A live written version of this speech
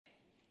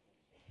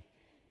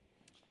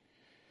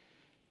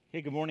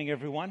Hey, good morning,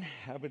 everyone.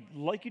 I would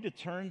like you to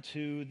turn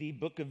to the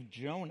book of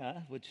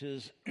Jonah, which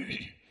is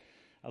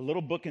a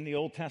little book in the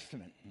Old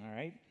Testament, all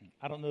right?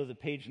 I don't know the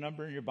page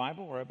number in your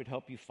Bible, or I would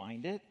help you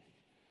find it.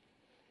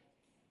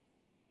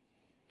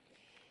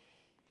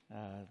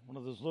 One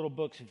of those little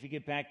books, if you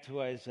get back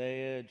to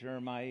Isaiah,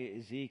 Jeremiah,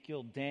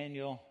 Ezekiel,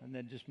 Daniel, and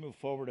then just move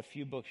forward a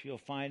few books, you'll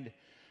find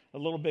a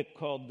little bit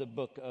called the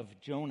book of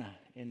Jonah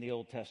in the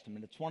Old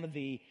Testament. It's one of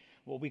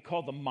what we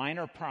call the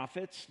minor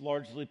prophets,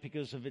 largely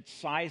because of its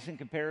size in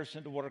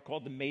comparison to what are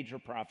called the major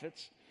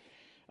prophets.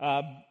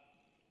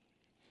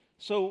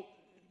 So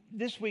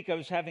this week I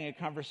was having a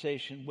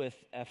conversation with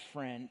a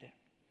friend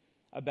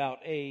about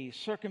a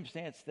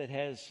circumstance that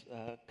has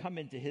come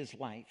into his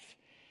life.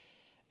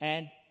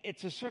 And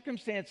it's a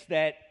circumstance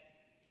that,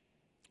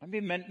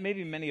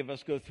 maybe many of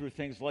us go through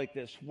things like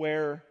this,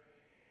 where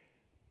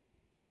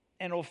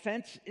an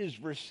offense is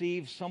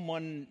received,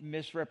 someone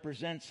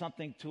misrepresents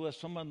something to us,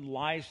 someone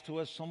lies to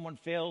us, someone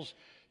fails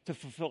to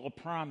fulfill a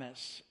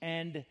promise.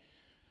 And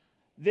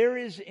there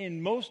is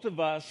in most of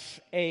us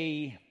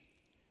a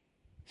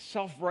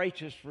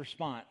self-righteous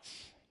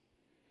response.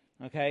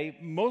 Okay?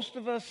 Most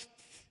of us,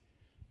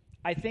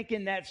 I think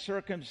in that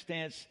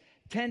circumstance,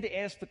 tend to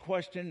ask the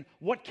question,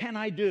 what can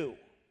I do?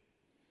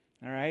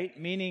 All right?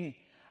 Meaning,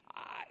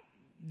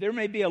 there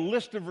may be a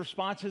list of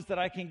responses that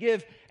I can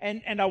give,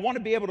 and I want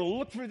to be able to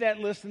look through that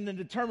list and then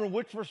determine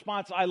which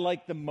response I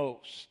like the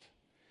most.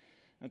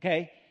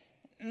 Okay?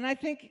 And I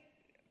think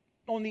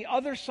on the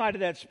other side of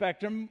that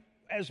spectrum,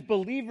 as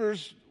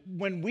believers,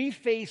 when we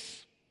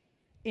face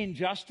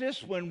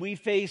injustice, when we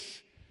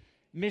face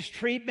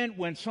mistreatment,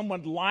 when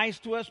someone lies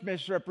to us,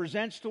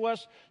 misrepresents to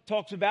us,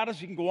 talks about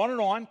us, you can go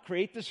on,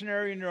 create the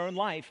scenario in your own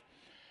life.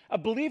 A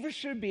believer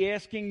should be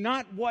asking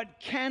not what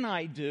can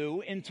I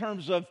do in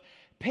terms of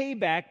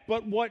payback,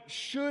 but what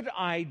should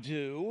I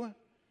do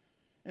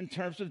in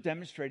terms of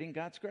demonstrating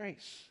God's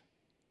grace?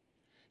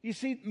 You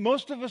see,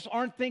 most of us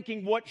aren't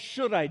thinking, what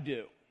should I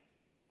do?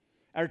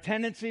 Our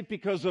tendency,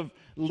 because of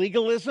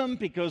legalism,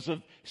 because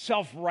of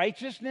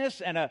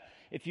self-righteousness, and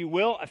if you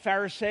will, a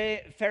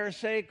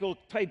Pharisaical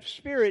type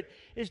spirit,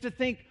 is to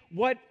think,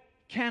 what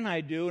can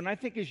I do? And I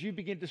think as you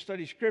begin to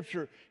study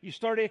Scripture, you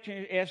start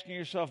asking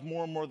yourself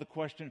more and more the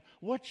question,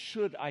 what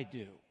should I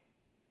do?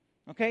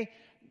 Okay?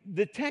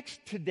 The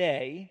text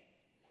today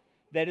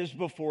that is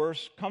before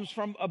us comes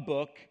from a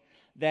book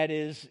that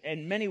is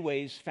in many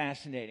ways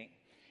fascinating.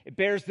 It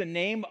bears the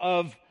name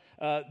of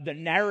the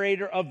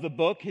narrator of the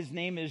book. His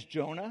name is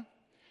Jonah.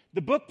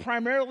 The book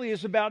primarily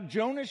is about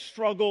Jonah's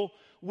struggle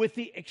with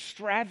the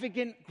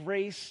extravagant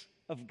grace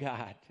of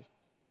God.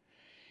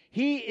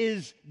 He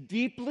is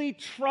deeply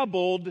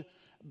troubled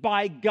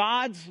by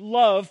God's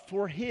love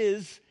for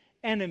his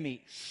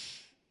enemies.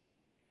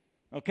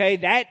 Okay,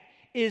 that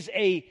is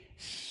a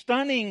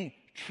stunning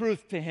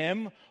truth to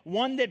him,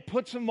 one that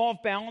puts him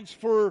off balance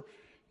for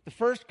the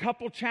first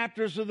couple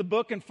chapters of the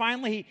book, and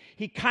finally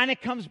he kind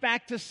of comes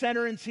back to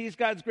center and sees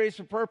God's grace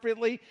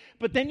appropriately,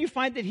 but then you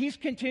find that he's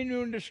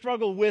continuing to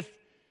struggle with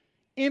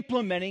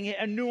implementing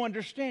a new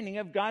understanding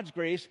of God's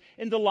grace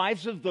in the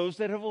lives of those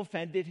that have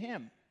offended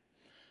him.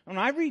 When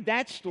I read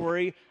that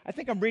story, I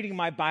think I'm reading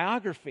my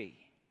biography.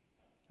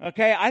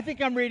 Okay, I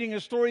think I'm reading a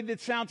story that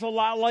sounds a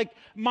lot like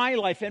my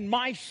life and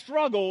my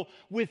struggle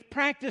with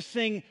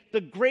practicing the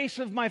grace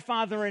of my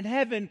Father in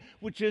heaven,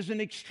 which is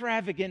an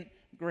extravagant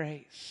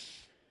grace.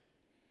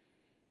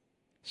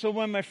 So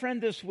when my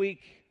friend this week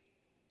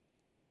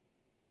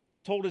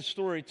told his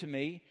story to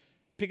me,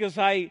 because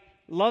I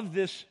love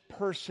this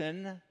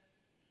person,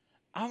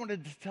 I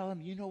wanted to tell him,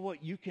 you know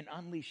what, you can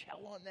unleash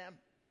hell on them.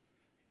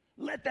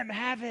 Let them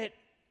have it.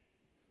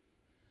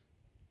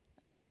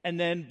 And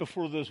then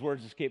before those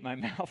words escaped my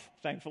mouth,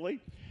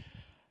 thankfully,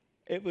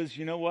 it was,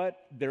 you know what?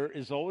 There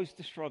is always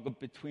the struggle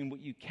between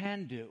what you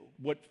can do,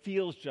 what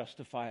feels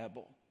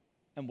justifiable,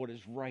 and what is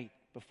right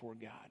before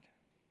God.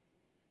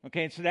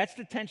 Okay, and so that's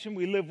the tension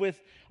we live with.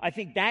 I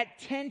think that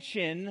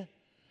tension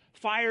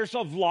fires a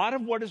lot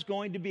of what is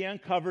going to be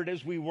uncovered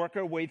as we work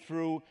our way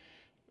through,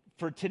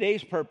 for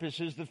today's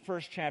purposes, the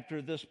first chapter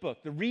of this book.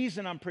 The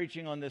reason I'm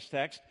preaching on this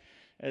text,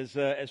 as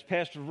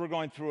pastors, we're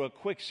going through a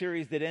quick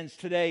series that ends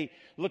today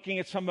looking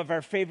at some of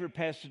our favorite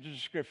passages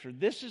of Scripture.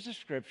 This is a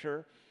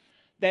Scripture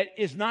that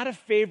is not a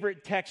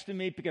favorite text to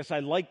me because I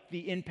like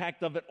the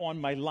impact of it on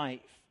my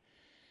life.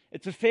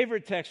 It's a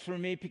favorite text for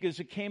me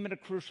because it came at a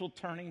crucial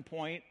turning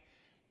point,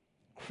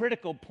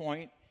 critical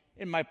point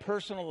in my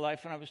personal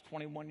life when I was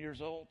 21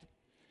 years old.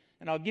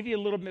 And I'll give you a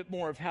little bit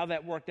more of how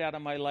that worked out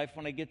in my life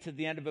when I get to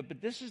the end of it.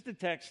 But this is the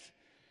text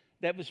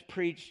that was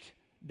preached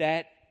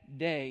that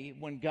day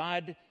when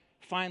God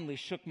finally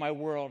shook my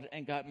world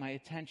and got my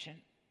attention.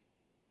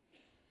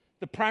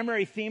 The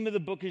primary theme of the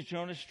book is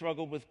Jonah's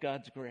struggle with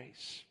God's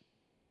grace.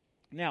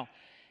 Now,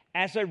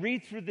 as I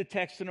read through the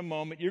text in a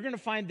moment, you're going to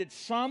find that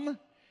some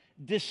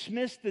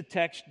dismiss the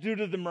text due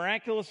to the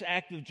miraculous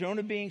act of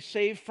Jonah being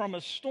saved from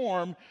a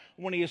storm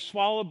when he is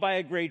swallowed by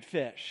a great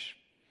fish.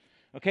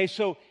 Okay,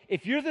 so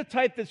if you're the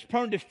type that's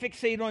prone to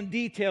fixate on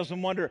details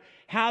and wonder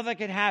how that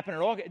could happen,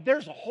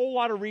 there's a whole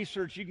lot of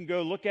research you can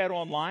go look at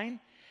online.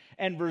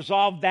 and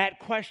resolve that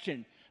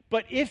question.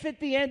 But if at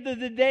the end of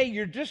the day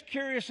you're just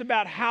curious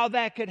about how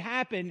that could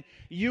happen,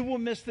 you will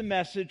miss the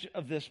message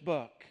of this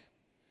book.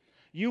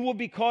 You will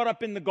be caught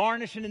up in the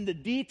garnish and in the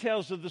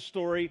details of the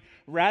story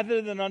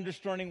rather than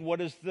understanding what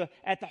is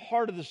at the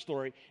heart of the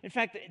story. In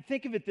fact,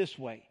 think of it this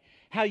way.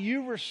 How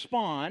you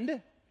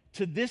respond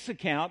to this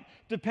account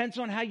depends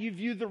on how you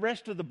view the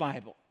rest of the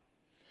Bible.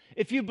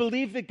 If you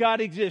believe that God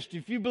exists,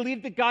 if you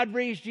believe that God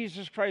raised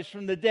Jesus Christ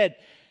from the dead,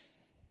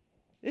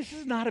 this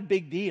is not a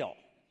big deal.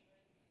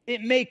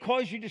 It may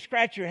cause you to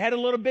scratch your head a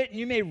little bit, and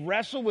you may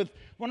wrestle with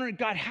wondering,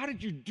 God, how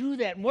did you do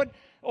that?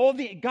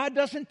 And God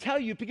doesn't tell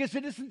you because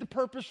it isn't the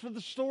purpose for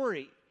the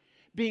story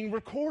being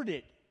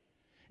recorded.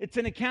 It's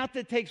an account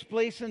that takes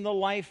place in the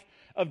life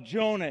of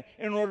Jonah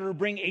in order to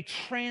bring a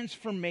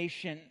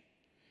transformation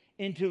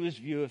into his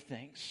view of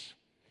things.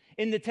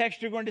 In the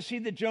text, you're going to see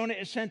that Jonah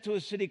is sent to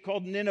a city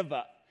called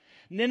Nineveh.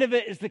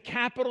 Nineveh is the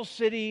capital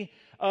city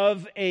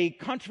of a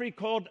country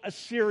called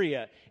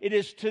Assyria. It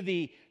is to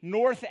the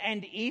north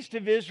and east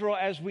of Israel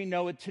as we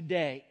know it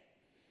today.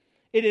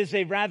 It is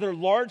a rather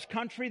large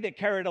country that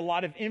carried a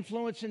lot of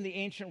influence in the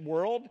ancient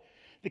world.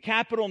 The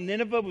capital,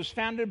 Nineveh, was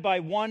founded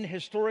by one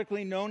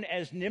historically known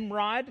as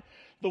Nimrod.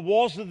 The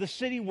walls of the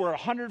city were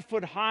 100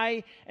 foot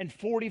high and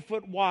 40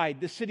 foot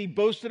wide. The city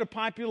boasted a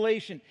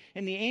population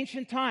in the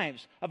ancient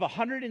times of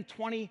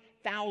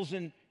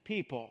 120,000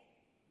 people.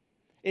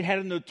 It had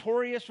a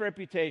notorious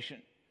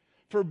reputation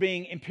for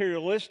being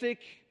imperialistic,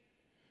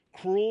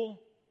 cruel,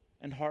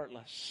 and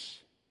heartless.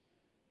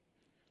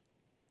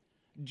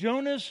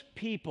 Jonah's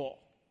people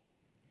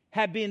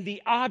have been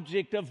the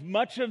object of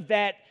much of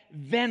that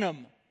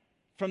venom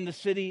from the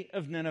city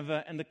of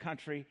Nineveh and the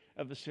country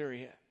of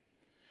Assyria.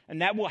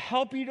 And that will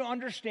help you to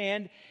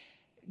understand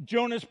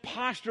Jonah's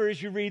posture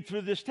as you read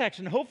through this text.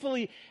 And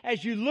hopefully,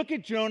 as you look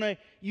at Jonah,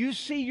 you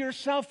see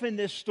yourself in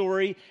this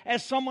story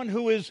as someone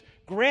who has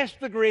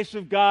grasped the grace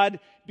of God,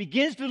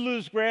 begins to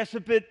lose grasp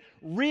of it,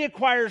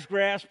 reacquires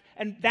grasp,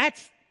 and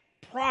that's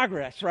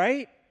progress,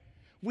 right?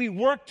 We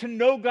work to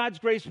know God's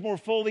grace more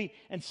fully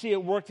and see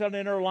it worked out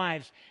in our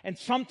lives. And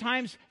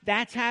sometimes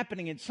that's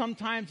happening, and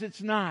sometimes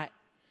it's not.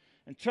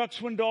 And Chuck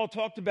Swindoll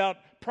talked about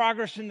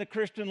progress in the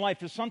Christian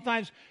life. Is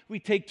sometimes we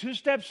take 2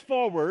 steps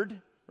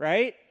forward,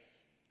 right?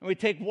 And we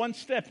take 1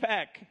 step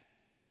back.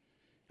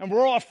 And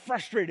we're all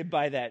frustrated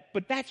by that.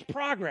 But that's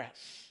progress,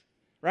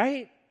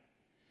 right?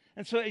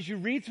 And so as you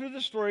read through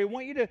the story, I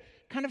want you to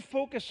kind of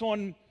focus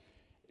on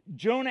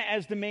Jonah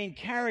as the main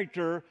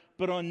character,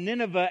 but on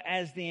Nineveh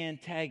as the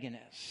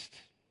antagonist.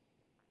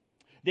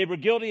 They were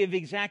guilty of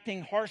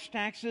exacting harsh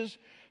taxes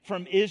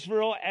from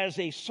Israel as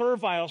a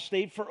servile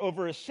state for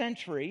over a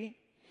century.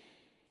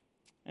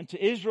 And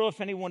to Israel,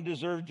 if anyone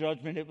deserved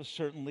judgment, it was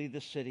certainly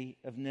the city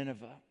of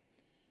Nineveh.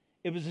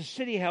 It was a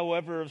city,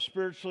 however, of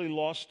spiritually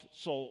lost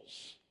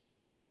souls.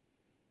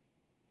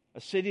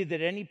 A city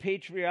that any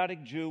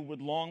patriotic Jew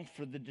would long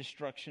for the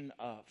destruction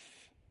of.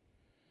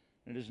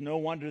 And it is no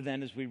wonder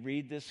then, as we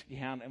read this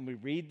account and we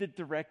read the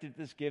directive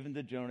that's given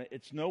to Jonah,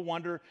 it's no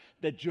wonder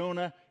that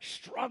Jonah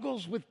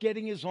struggles with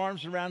getting his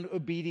arms around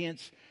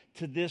obedience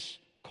to this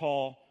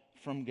call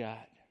from God.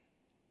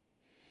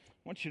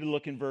 I want you to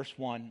look in verse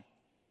 1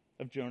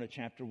 of Jonah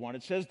chapter 1.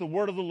 It says, "The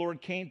word of the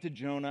Lord came to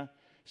Jonah,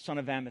 son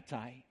of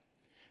Amittai.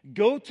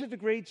 Go to the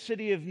great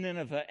city of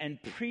Nineveh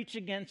and preach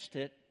against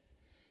it,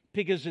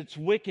 because its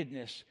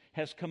wickedness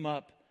has come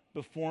up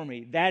before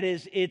me." That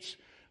is, its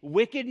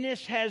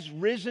wickedness has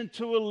risen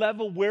to a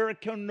level where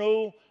it can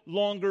no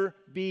longer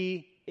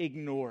be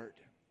ignored.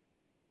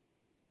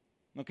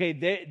 Okay,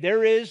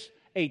 there is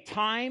a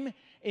time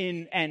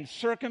and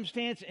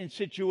circumstance and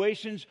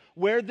situations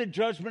where the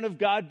judgment of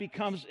God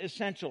becomes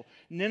essential.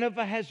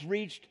 Nineveh has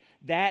reached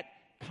that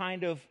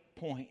kind of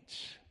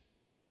point.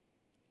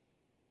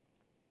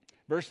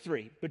 Verse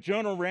 3, "But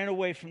Jonah ran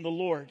away from the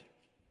Lord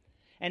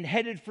and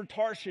headed for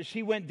Tarshish.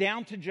 He went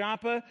down to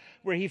Joppa,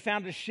 where he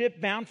found a ship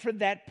bound for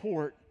that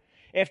port.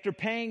 After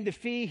paying the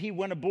fee, he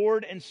went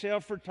aboard and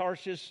sailed for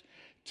Tarshish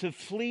to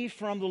flee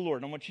from the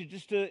Lord." I want you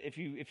just to, if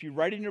you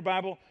write in your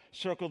Bible,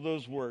 circle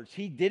those words.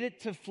 He did it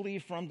to flee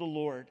from the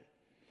Lord.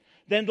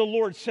 Then the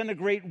Lord sent a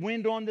great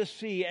wind on the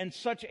sea, and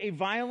such a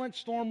violent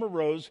storm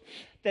arose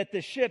that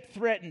the ship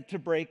threatened to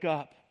break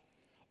up.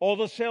 All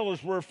the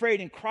sailors were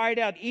afraid and cried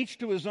out, each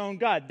to his own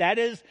god. That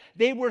is,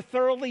 they were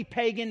thoroughly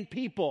pagan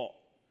people.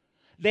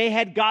 They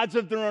had gods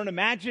of their own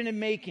imagine and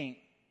making.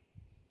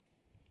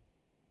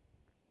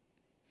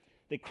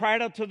 They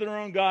cried out to their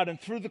own God and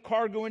threw the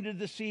cargo into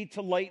the sea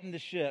to lighten the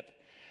ship.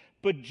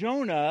 But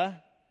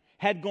Jonah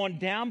had gone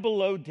down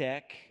below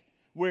deck,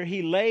 where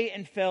he lay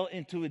and fell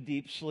into a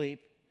deep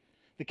sleep.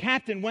 The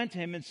captain went to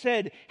him and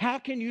said, "How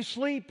can you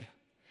sleep?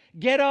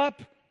 Get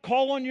up,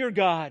 call on your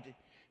God.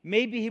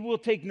 Maybe he will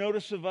take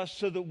notice of us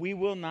so that we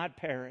will not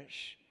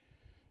perish."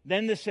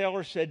 Then the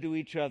sailors said to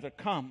each other,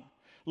 "Come,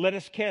 Let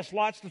us cast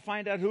lots to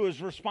find out who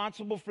is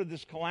responsible for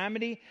this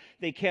calamity.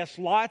 They cast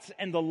lots,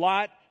 and the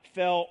lot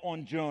fell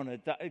on Jonah.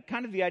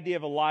 Kind of the idea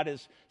of a lot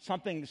is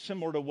something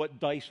similar to what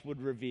dice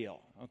would reveal,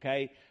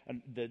 okay?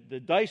 The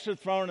dice are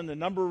thrown, and the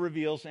number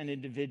reveals an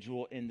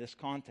individual in this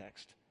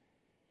context.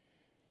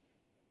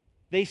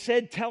 They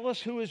said, tell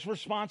us who is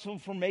responsible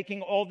for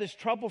making all this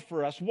trouble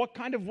for us. What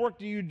kind of work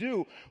do you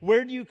do?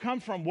 Where do you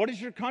come from? What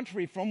is your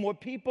country? From what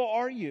people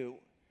are you?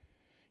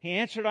 He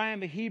answered, I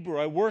am a Hebrew.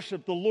 I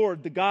worship the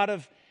Lord, the God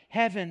of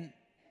heaven,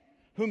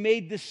 who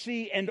made the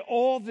sea and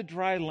all the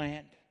dry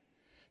land.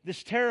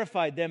 This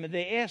terrified them, and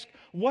they asked,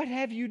 what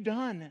have you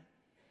done?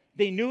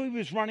 They knew he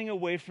was running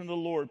away from the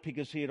Lord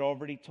because he had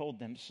already told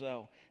them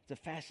so. It's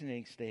a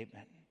fascinating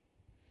statement.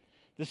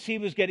 The sea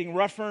was getting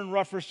rougher and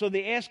rougher, so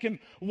they asked him,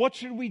 what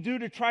should we do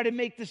to try to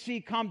make the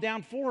sea calm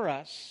down for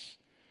us?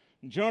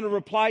 And Jonah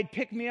replied,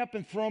 pick me up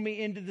and throw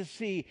me into the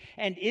sea,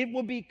 and it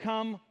will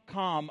become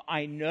calm.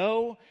 I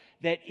know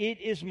that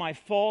it is my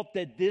fault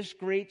that this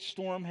great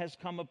storm has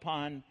come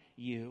upon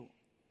you.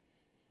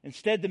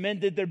 Instead, the men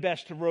did their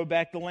best to row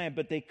back the land,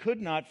 but they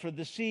could not, for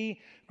the sea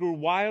grew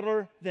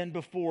wilder than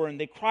before. And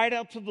they cried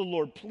out to the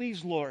Lord,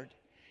 please, Lord,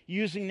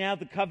 using now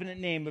the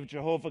covenant name of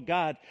Jehovah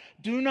God,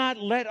 do not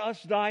let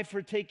us die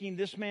for taking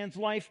this man's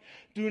life.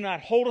 Do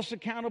not hold us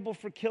accountable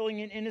for killing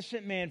an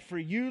innocent man, for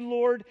you,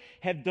 Lord,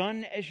 have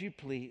done as you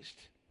pleased.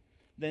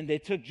 Then they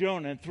took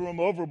Jonah and threw him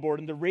overboard,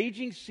 and the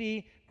raging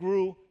sea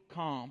grew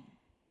calm.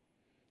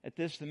 At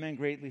this, the men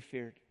greatly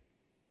feared,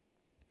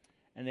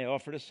 and they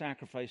offered a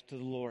sacrifice to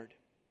the Lord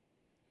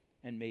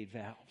and made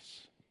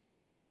vows.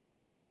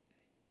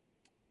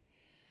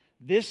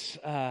 This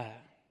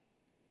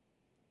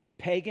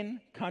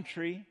pagan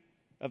country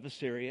of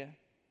Assyria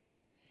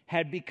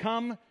had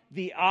become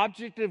the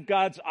object of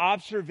God's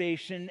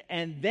observation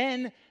and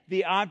then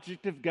the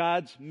object of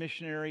God's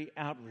missionary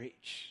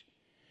outreach.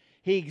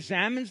 He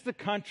examines the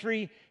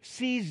country,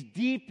 sees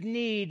deep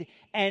need,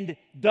 and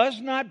does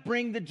not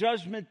bring the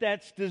judgment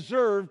that's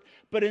deserved,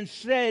 but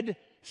instead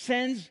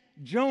sends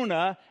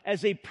Jonah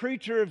as a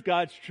preacher of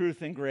God's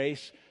truth and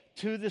grace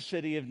to the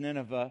city of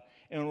Nineveh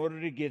in order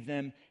to give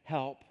them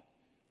help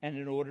and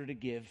in order to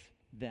give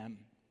them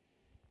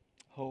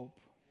hope.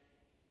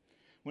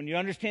 When you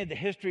understand the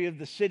history of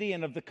the city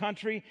and of the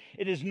country,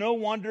 it is no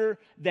wonder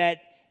that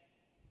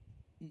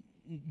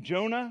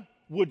Jonah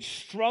would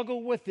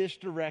struggle with this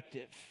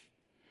directive.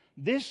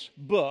 This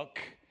book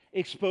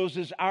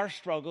exposes our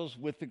struggles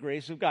with the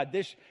grace of God.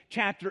 This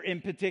chapter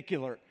in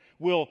particular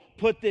will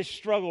put this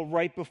struggle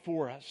right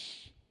before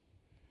us.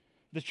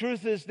 The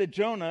truth is that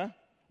Jonah,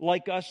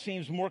 like us,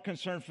 seems more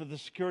concerned for the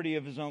security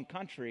of his own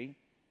country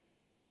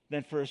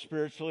than for a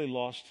spiritually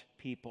lost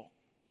people.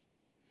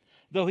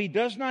 Though he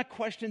does not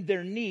question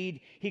their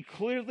need, he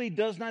clearly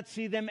does not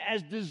see them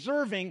as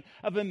deserving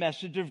of a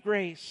message of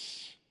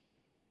grace.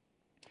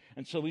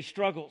 And so he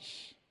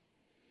struggles.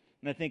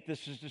 And I think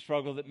this is the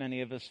struggle that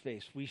many of us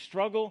face. We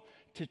struggle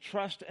to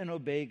trust and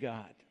obey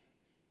God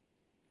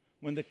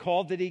when the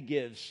call that he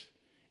gives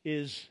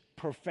is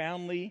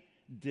profoundly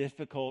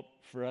difficult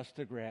for us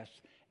to grasp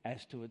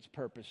as to its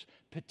purpose,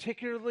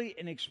 particularly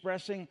in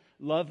expressing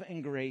love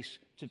and grace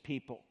to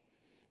people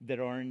that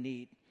are in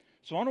need.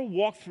 So I want to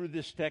walk through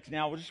this text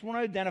now. I just want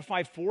to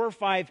identify 4 or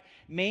 5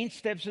 main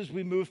steps as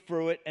we move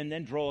through it and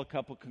then draw a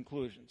couple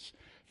conclusions.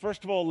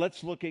 First of all,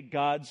 let's look at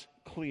God's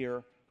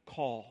clear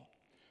call.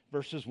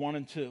 Verses 1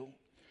 and 2.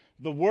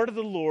 The word of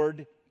the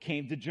Lord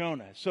came to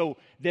Jonah. So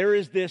there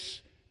is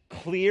this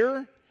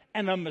clear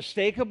and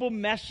unmistakable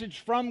message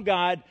from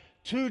God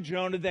to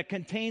Jonah that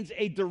contains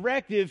a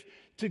directive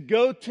to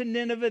go to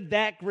Nineveh,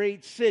 that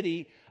great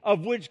city,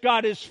 of which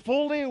God is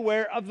fully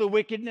aware of the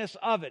wickedness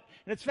of it.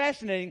 And it's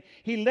fascinating.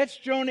 He lets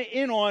Jonah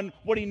in on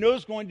what he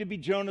knows is going to be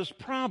Jonah's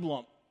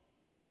problem,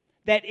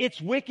 that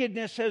its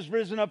wickedness has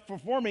risen up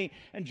before me.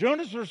 And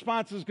Jonah's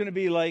response is going to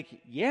be like,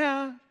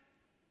 yeah.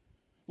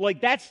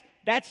 Like that's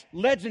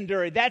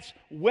legendary. That's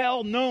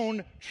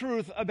well-known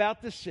truth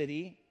about the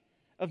city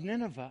of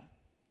Nineveh.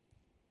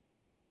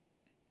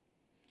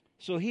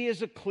 So he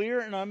has a clear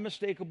and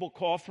unmistakable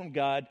call from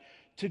God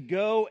to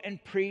go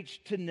and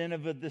preach to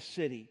Nineveh, the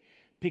city,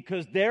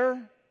 because their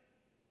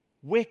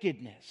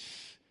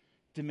wickedness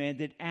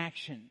demanded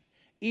action.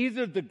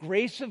 Either the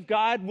grace of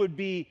God would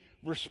be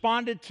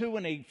responded to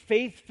in a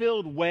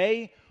faith-filled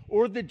way,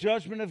 or the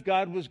judgment of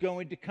God was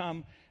going to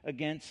come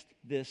against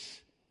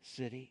this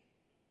city.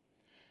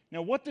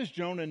 Now, what does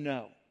Jonah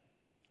know?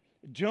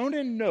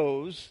 Jonah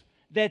knows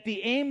that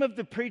the aim of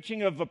the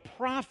preaching of a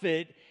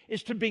prophet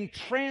is to bring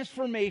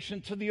transformation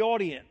to the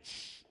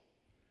audience.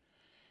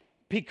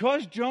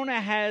 Because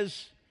Jonah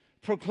has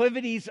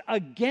proclivities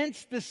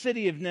against the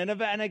city of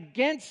Nineveh and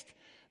against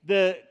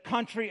the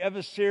country of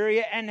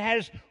Assyria and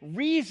has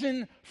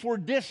reason for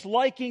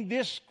disliking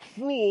this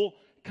cruel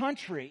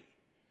country,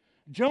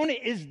 Jonah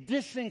is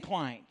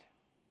disinclined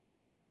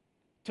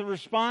to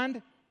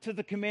respond to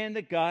the command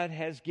that God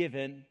has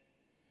given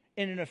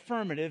in an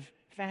affirmative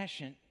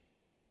fashion.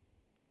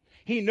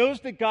 He knows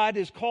that God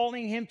is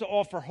calling him to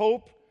offer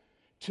hope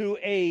to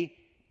a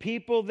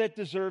people that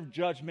deserve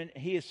judgment.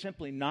 He is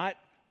simply not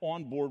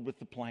on board with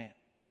the plan.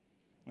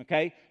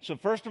 Okay? So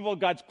first of all,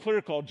 God's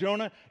clear call.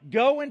 Jonah,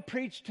 go and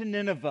preach to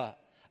Nineveh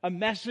a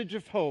message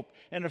of hope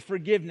and of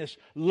forgiveness,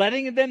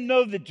 letting them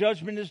know that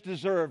judgment is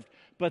deserved,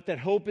 but that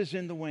hope is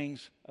in the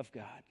wings of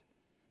God.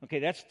 Okay,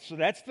 that's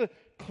the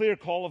clear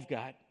call of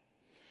God.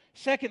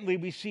 Secondly,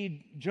 we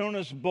see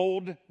Jonah's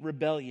bold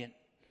rebellion.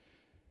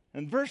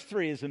 And verse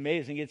 3 is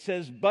amazing. It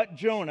says, but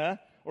Jonah,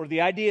 or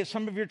the idea,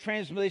 some of your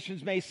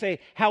translations may say,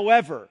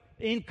 however.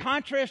 In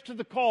contrast to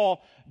the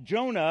call,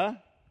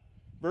 Jonah,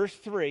 verse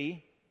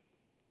 3,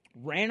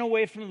 ran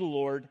away from the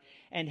Lord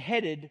and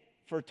headed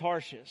for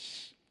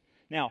Tarshish.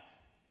 Now,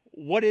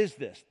 what is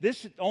this?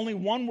 Only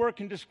one word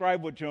can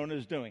describe what Jonah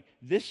is doing.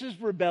 This is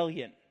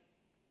rebellion.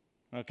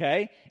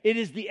 Okay? It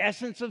is the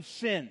essence of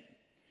sin.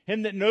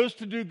 Him that knows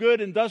to do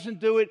good and doesn't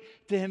do it,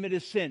 to him it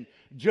is sin.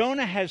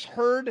 Jonah has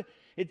heard.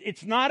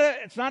 It's not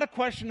a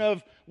question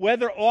of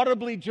whether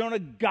audibly Jonah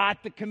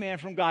got the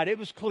command from God. It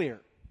was clear.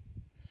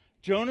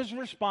 Jonah's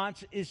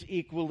response is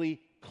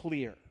equally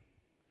clear.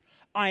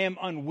 I am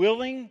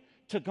unwilling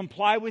to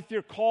comply with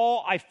your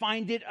call. I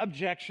find it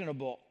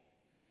objectionable.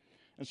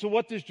 And so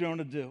what does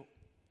Jonah do?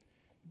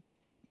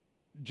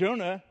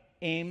 Jonah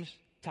aims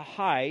to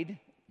hide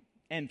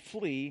and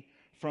flee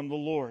from the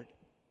Lord.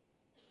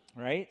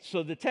 Right?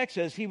 So the text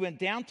says he went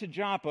down to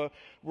Joppa,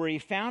 where he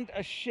found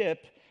a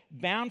ship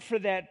bound for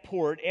that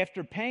port.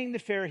 After paying the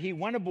fare, he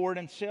went aboard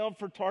and sailed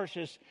for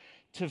Tarshish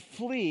to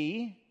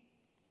flee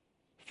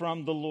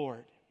from the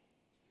Lord.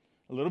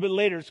 A little bit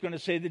later, it's going to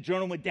say that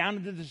Jonah went down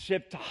into the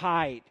ship to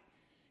hide.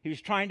 He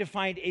was trying to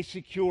find a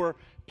secure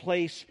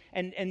place.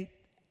 And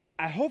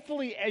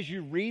hopefully, as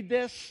you read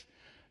this,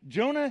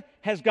 Jonah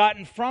has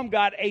gotten from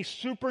God a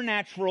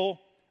supernatural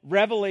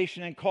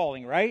revelation and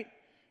calling, right?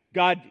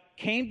 God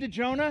came to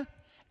Jonah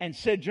and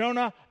said,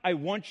 Jonah, I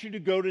want you to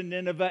go to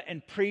Nineveh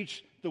and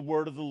preach the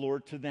word of the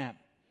Lord to them.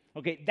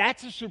 Okay,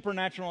 that's a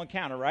supernatural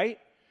encounter, right?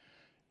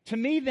 To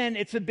me, then,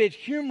 it's a bit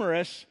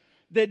humorous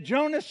that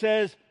Jonah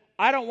says,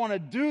 I don't want to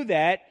do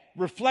that,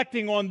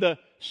 reflecting on the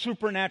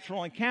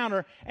supernatural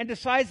encounter, and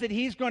decides that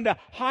he's going to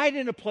hide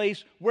in a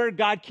place where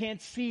God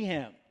can't see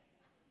him.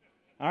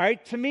 All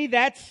right, to me,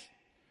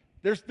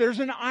 there's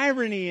an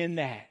irony in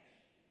that.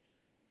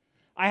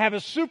 I have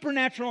a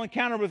supernatural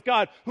encounter with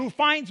God who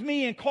finds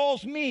me and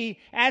calls me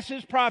as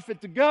his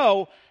prophet to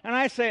go, and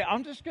I say,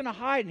 I'm just going to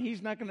hide and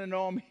he's not going to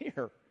know I'm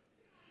here.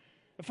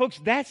 But folks,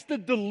 that's the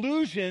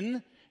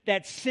delusion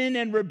that sin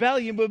and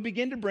rebellion will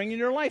begin to bring in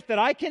your life, that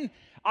I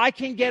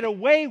can get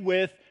away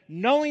with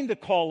knowing the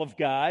call of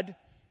God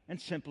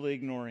and simply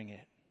ignoring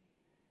it.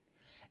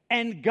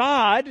 And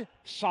God,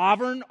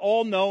 sovereign,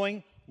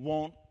 all-knowing,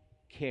 won't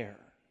care.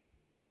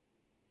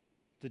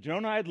 To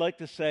Jonah, I'd like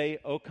to say,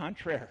 au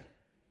contraire.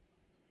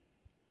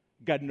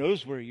 God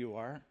knows where you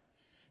are.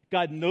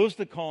 God knows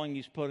the calling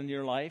he's put in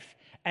your life.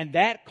 And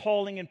that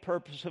calling and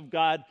purpose of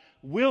God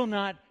will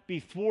not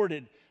be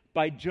thwarted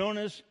by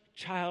Jonah's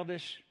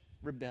childish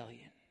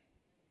rebellion.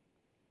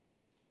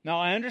 Now,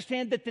 I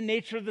understand that the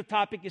nature of the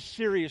topic is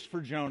serious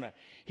for Jonah.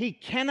 He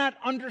cannot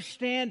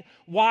understand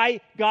why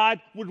God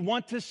would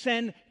want to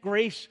send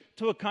grace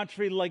to a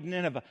country like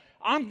Nineveh.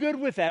 I'm good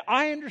with that.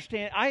 I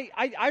understand.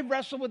 I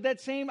wrestle with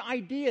that same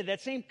idea, that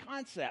same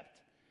concept.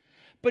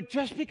 But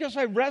just because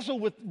I wrestle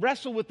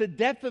with the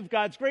depth of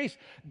God's grace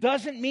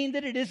doesn't mean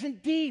that it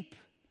isn't deep.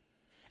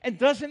 And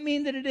doesn't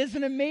mean that it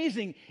isn't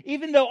amazing,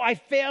 even though I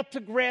fail to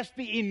grasp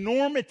the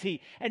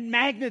enormity and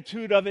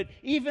magnitude of it,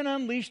 even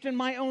unleashed in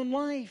my own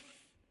life.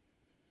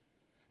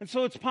 And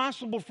so it's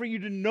possible for you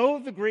to know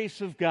the grace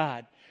of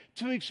God,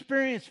 to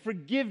experience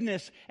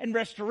forgiveness and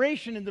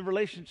restoration in the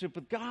relationship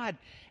with God,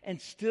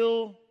 and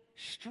still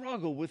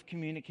struggle with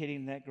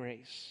communicating that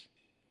grace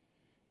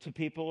to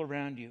people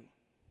around you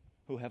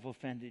who have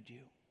offended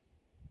you.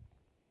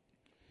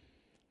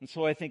 And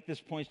so I think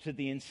this points to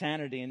the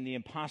insanity and the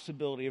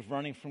impossibility of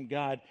running from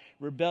God,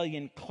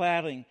 rebellion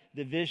clouding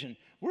the vision.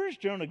 Where is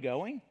Jonah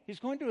going? He's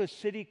going to a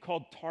city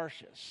called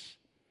Tarshish.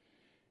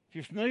 If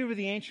you're familiar with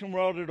the ancient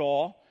world at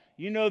all,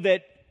 you know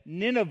that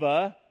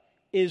Nineveh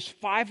is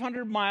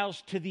 500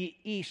 miles to the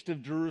east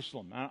of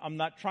Jerusalem. I'm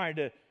not trying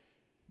to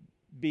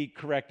be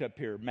correct up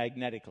here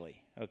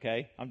magnetically,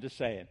 okay? I'm just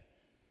saying.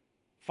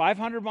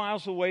 500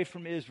 miles away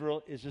from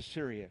Israel is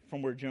Assyria,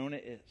 from where Jonah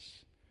is.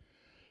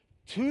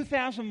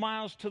 2,000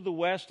 miles to the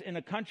west, in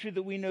a country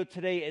that we know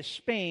today as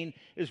Spain,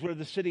 is where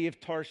the city of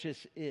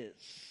Tarshish is.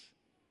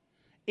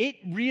 It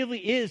really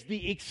is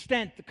the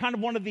extent, kind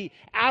of one of the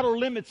outer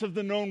limits of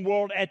the known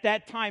world at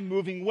that time,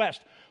 moving west.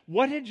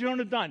 What had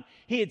Jonah done?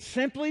 He had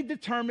simply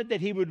determined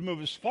that he would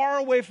move as far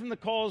away from the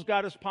call of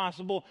God as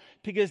possible,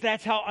 because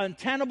that's how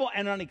untenable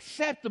and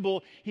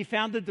unacceptable he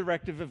found the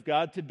directive of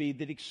God to be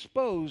that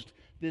exposed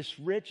this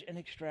rich and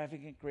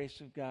extravagant grace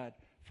of God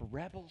for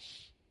rebels.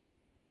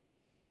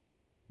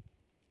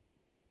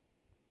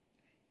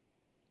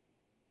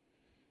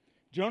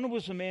 Jonah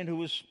was a man who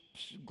was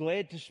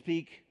glad to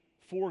speak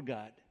for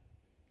God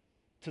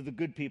to the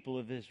good people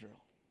of Israel.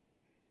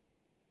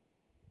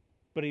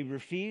 But he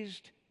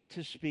refused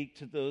to speak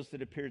to those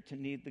that appeared to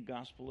need the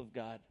gospel of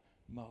God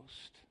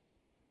most.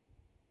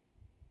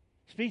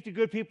 Speak to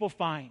good people,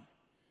 fine.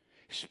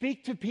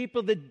 Speak to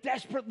people that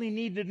desperately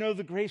need to know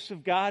the grace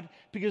of God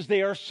because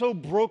they are so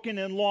broken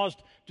and lost.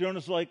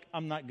 Jonah's like,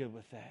 I'm not good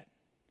with that.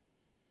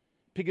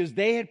 Because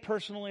they had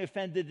personally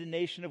offended the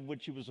nation of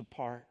which he was a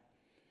part.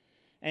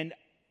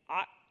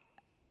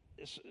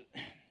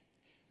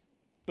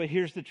 But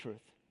here's the truth.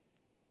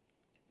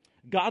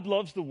 God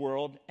loves the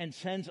world and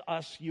sends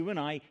us, you and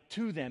I,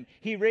 to them.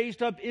 He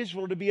raised up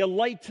Israel to be a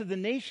light to the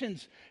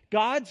nations.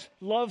 God's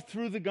love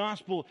through the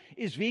gospel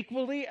is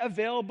equally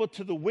available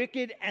to the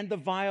wicked and the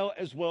vile,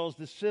 as well as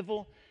the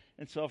civil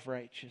and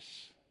self-righteous.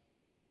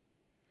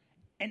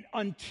 And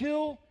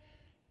until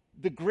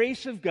the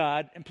grace of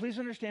God, and please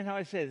understand how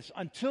I say this,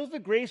 until the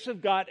grace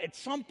of God at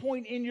some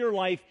point in your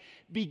life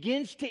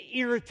begins to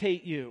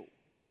irritate you,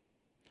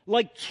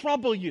 like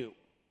trouble you.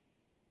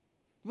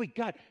 Wait,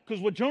 God,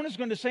 because what Jonah's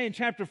going to say in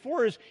chapter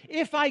 4 is,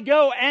 if I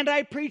go and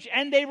I preach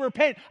and they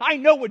repent, I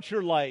know what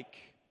you're like.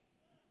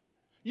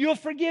 You'll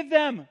forgive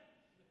them.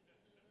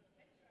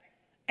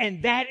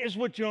 And that is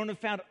what Jonah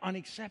found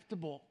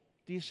unacceptable.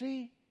 Do you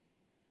see?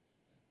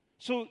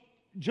 So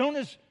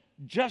Jonah's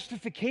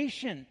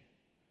justification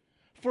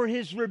for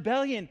his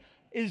rebellion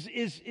is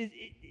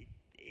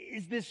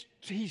this: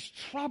 he's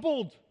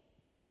troubled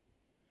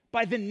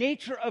by the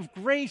nature of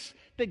grace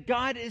that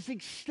God is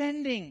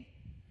extending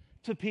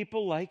to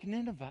people like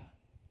Nineveh.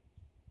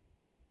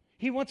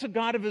 He wants a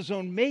God of his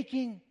own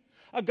making,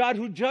 a God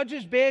who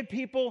judges bad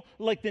people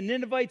like the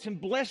Ninevites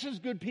and blesses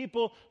good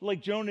people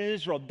like Jonah and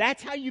Israel.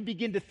 That's how you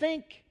begin to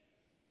think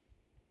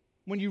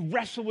when you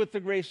wrestle with the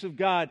grace of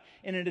God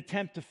in an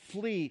attempt to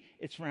flee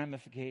its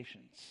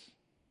ramifications.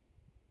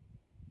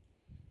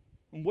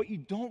 And what you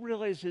don't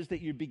realize is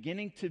that you're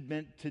beginning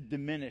to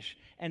diminish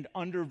and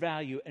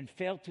undervalue and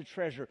fail to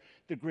treasure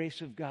the grace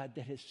of God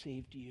that has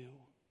saved you.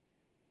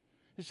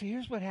 So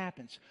here's what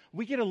happens.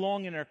 We get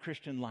along in our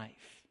Christian life,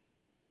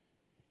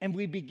 and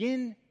we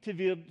begin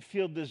to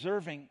feel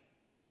deserving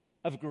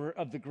of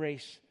the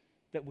grace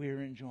that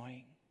we're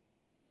enjoying.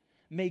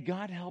 May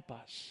God help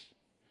us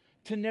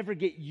to never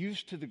get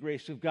used to the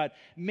grace of God.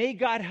 May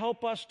God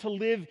help us to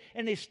live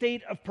in a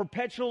state of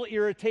perpetual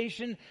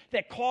irritation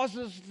that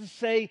causes us to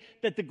say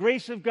that the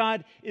grace of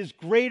God is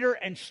greater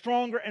and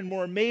stronger and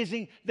more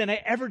amazing than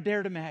I ever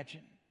dared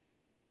imagine.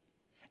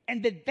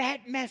 And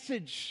that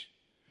message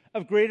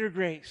of greater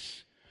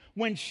grace,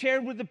 when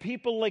shared with the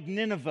people like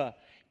Nineveh,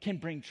 can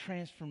bring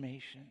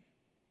transformation.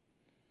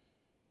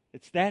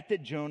 It's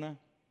that Jonah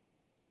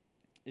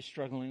is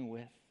struggling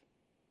with.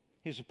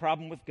 He has a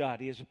problem with God.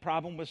 He has a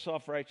problem with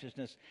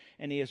self-righteousness.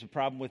 And he has a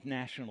problem with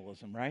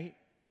nationalism, right?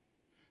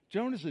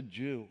 Jonah's a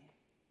Jew.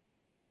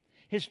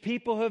 His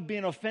people have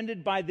been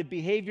offended by the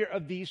behavior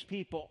of these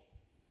people.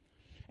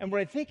 And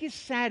what I think is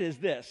sad is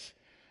this: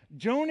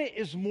 Jonah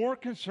is more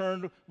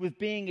concerned with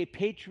being a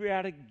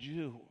patriotic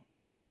Jew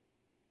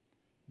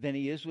than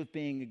he is with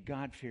being a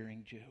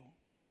God-fearing Jew.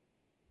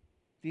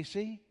 Do you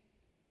see?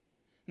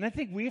 And I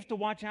think we have to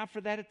watch out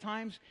for that at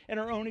times in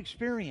our own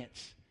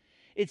experience.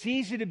 It's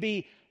easy to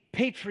be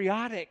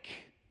patriotic,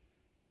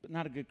 but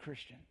not a good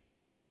Christian.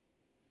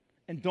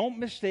 And don't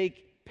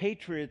mistake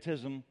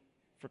patriotism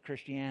for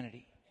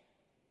Christianity.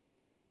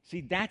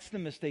 See, that's the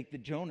mistake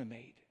that Jonah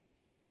made.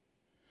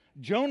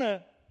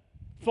 Jonah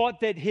thought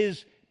that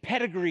his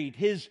pedigree,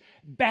 his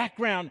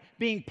background,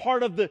 being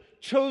part of the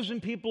chosen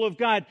people of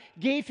God,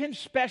 gave him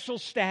special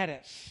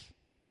status.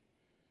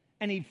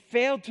 And he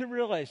failed to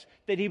realize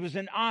that he was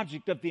an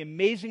object of the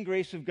amazing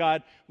grace of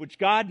God, which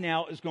God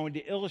now is going to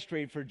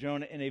illustrate for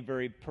Jonah in a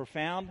very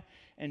profound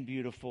and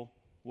beautiful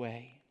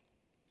way.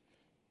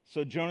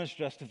 So Jonah's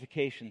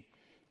justification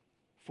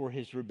for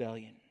his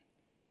rebellion.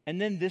 And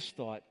then this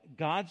thought: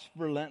 God's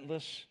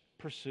relentless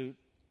pursuit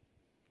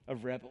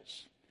of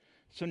rebels.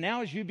 So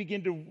now as you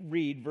begin to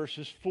read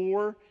verses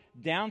 4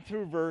 down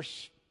through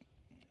verse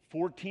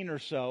 14 or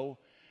so,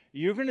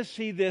 you're going to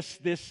see this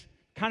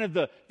kind of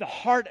the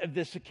heart of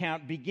this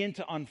account begin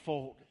to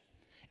unfold.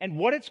 And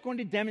what it's going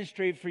to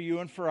demonstrate for you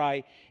and for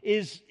I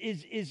is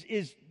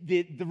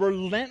the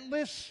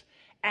relentless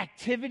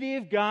activity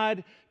of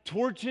God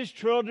towards his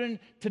children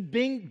to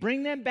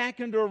bring them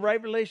back into a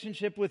right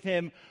relationship with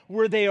him,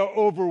 where they are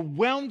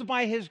overwhelmed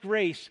by his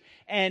grace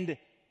and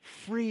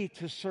free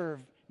to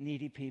serve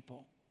needy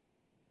people.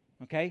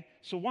 Okay?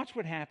 So watch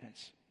what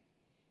happens.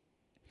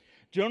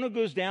 Jonah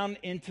goes down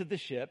into the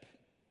ship,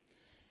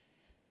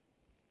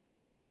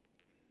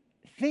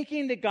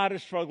 thinking that God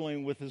is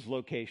struggling with his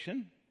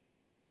location,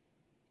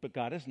 but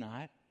God is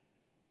not.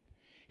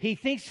 He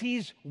thinks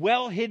he's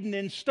well hidden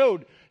and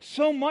stowed,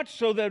 so much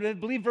so that I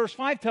believe verse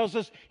 5 tells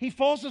us he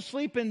falls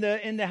asleep in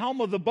the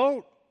helm of the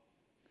boat.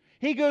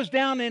 He goes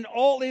down and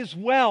all is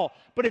well,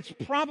 but it's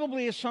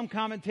probably, as some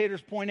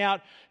commentators point out,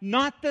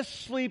 not the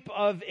sleep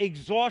of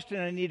exhaustion,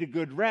 I need a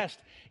good rest.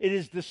 It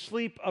is the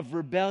sleep of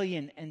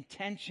rebellion and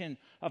tension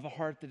of a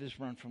heart that has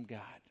run from God.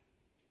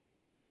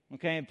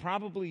 Okay, and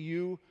probably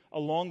you,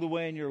 along the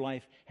way in your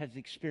life, has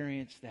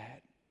experienced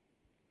that.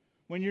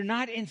 When you're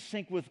not in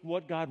sync with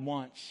what God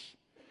wants,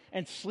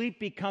 and sleep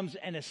becomes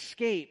an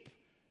escape,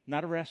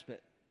 not a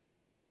respite.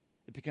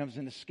 It becomes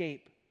an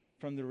escape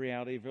from the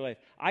reality of your life.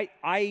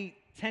 I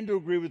tend to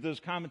agree with those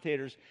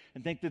commentators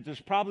and think that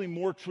there's probably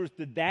more truth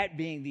to that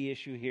being the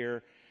issue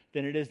here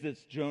than it is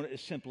that Jonah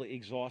is simply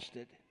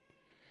exhausted.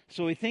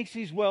 So he thinks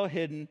he's well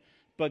hidden,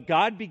 but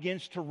God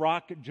begins to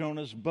rock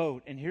Jonah's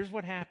boat. And here's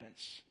what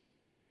happens.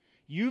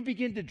 You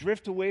begin to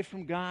drift away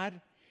from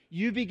God.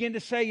 You begin to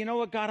say, you know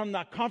what, God, I'm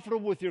not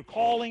comfortable with your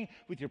calling,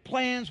 with your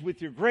plans,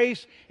 with your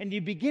grace. And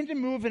you begin to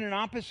move in an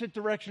opposite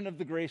direction of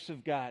the grace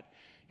of God.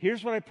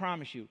 Here's what I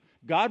promise you.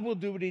 God will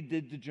do what he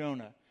did to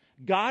Jonah.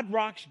 God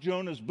rocks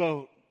Jonah's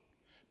boat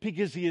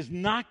because he is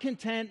not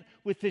content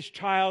with his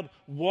child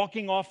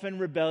walking off in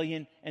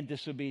rebellion and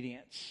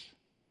disobedience.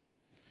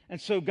 And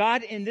so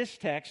God in this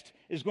text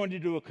is going to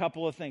do a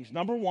couple of things.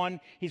 Number one,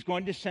 he's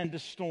going to send a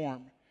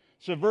storm.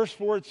 So verse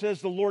 4, it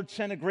says, the Lord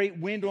sent a great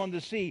wind on the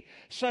sea,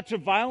 such a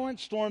violent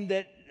storm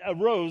that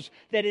arose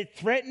that it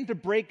threatened to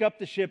break up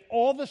the ship.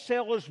 All the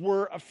sailors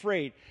were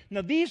afraid.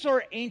 Now, these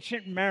are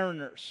ancient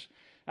mariners.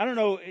 I don't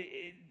know,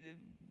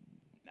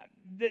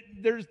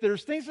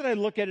 there's things that I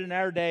look at in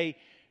our day,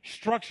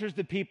 structures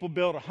that people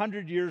built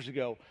 100 years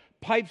ago,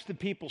 pipes that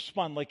people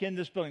spun, like in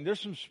this building.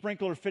 There's some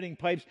sprinkler fitting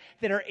pipes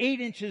that are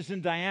 8 inches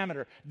in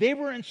diameter. They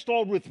were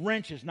installed with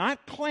wrenches,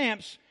 not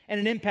clamps, and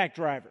an impact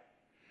driver.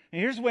 And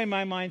here's the way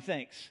my mind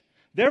thinks.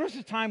 There was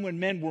a time when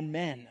men were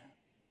men.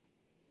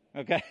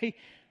 Okay?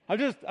 I'm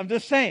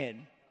just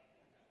saying.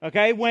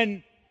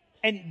 Okay?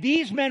 And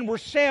these men were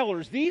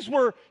sailors. These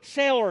were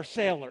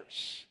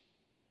sailors.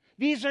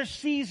 These are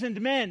seasoned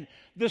men.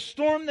 The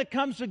storm that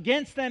comes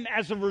against them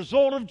as a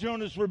result of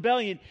Jonah's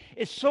rebellion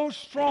is so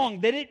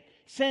strong that it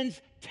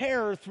sends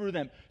terror through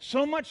them.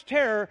 So much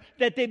terror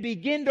that they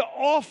begin to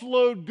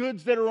offload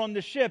goods that are on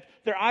the ship.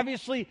 They're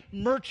obviously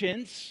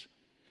merchants.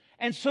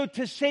 And so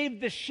to save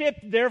the ship,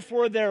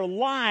 therefore their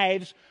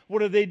lives, what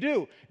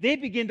do? They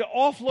begin to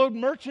offload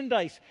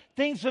merchandise,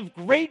 things of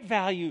great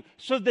value,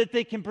 so that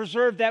they can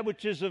preserve that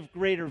which is of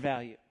greater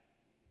value.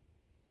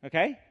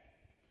 Okay?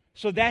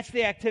 So that's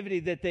the activity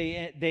that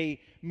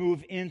they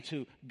move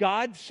into.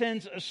 God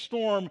sends a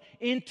storm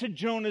into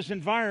Jonah's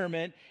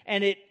environment,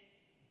 and it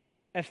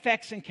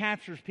affects and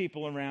captures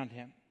people around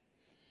him.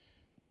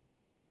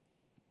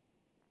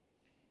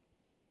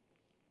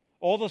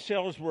 All the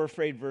sailors were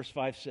afraid, verse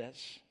 5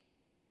 says.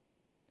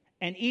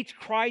 And each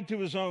cried to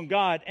his own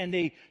God, and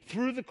they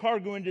threw the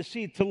cargo into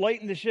sea to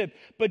lighten the ship.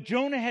 But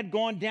Jonah had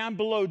gone down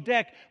below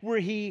deck, where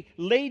he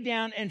lay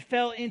down and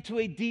fell into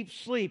a deep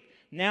sleep.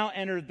 Now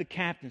entered the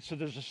captain. So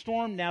there's a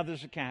storm, now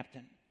there's a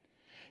captain.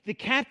 The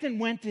captain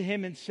went to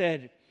him and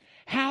said,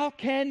 how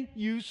can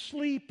you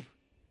sleep?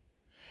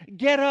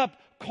 Get up,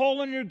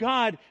 call on your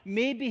God.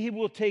 Maybe he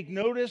will take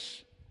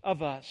notice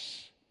of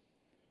us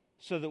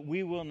so that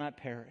we will not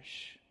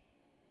perish.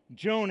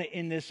 Jonah,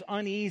 in this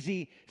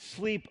uneasy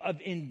sleep of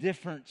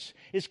indifference,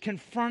 is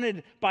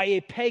confronted by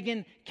a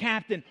pagan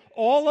captain.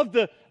 All of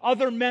the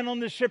other men on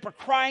the ship are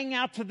crying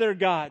out to their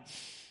gods.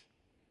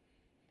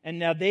 And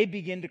now they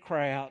begin to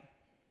cry out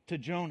to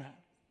Jonah.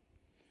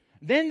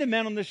 Then the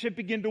men on the ship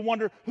begin to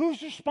wonder,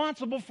 who's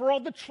responsible for all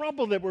the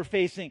trouble that we're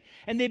facing?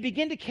 And they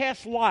begin to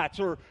cast lots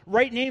or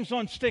write names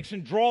on sticks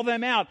and draw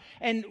them out.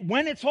 And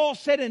when it's all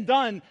said and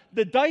done,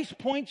 the dice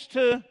points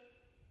to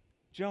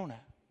Jonah.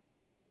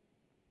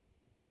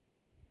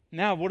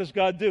 Now, what does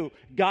God do?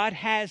 God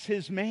has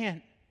his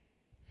man.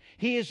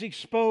 He is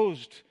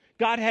exposed.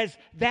 God has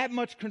that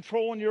much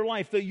control in your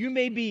life that you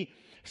may be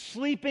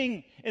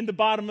sleeping in the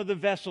bottom of the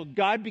vessel.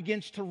 God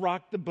begins to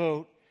rock the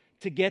boat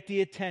to get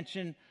the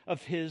attention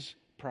of his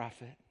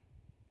prophet.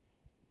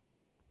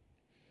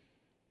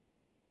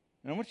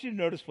 And I want you to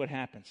notice what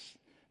happens.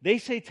 They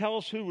say, tell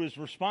us who is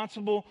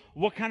responsible.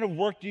 What kind of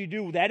work do you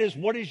do? That is,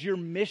 what is your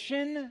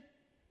mission?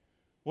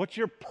 What's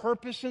your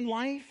purpose in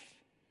life?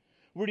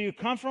 Where do you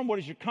come from? What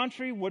is your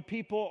country? What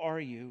people are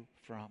you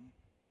from?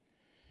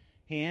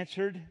 He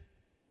answered,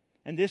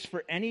 and this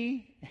for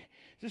any,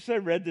 just as I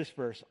read this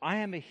verse, I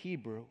am a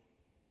Hebrew,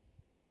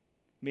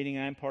 meaning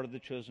I am part of the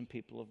chosen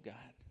people of God.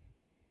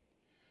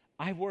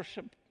 I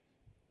worship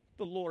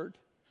the Lord.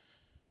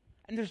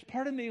 And there's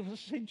part of me who will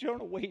say,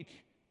 Jonah, wait.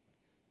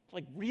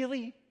 Like,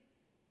 really?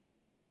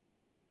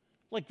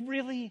 Like,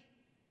 really?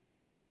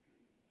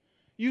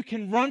 You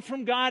can run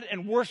from God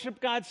and worship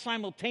God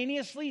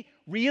simultaneously?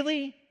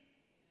 Really?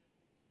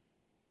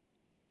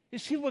 You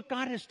see, what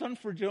God has done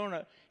for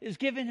Jonah is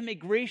given him a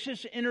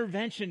gracious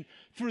intervention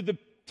through the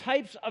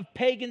types of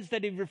pagans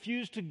that he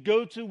refused to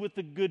go to with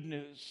the good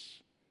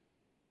news.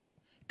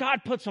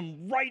 God puts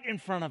them right in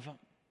front of him.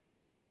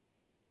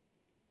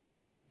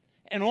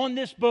 And on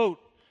this boat,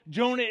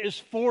 Jonah is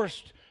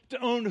forced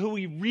to own who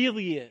he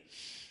really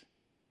is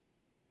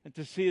and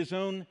to see his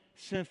own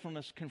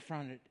sinfulness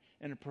confronted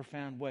in a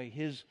profound way.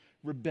 His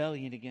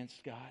rebellion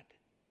against God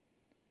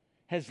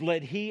has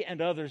led he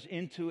and others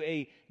into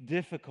a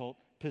difficult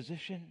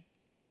position.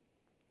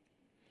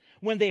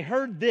 When they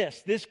heard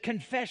this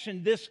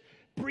confession, this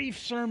brief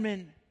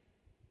sermon,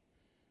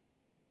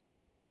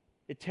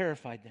 it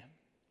terrified them.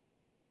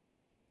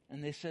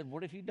 And they said,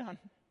 what have you done?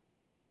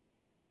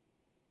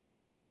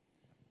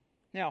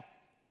 Now,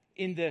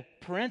 in the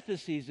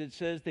parentheses, it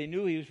says they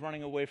knew he was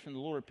running away from the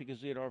Lord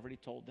because he had already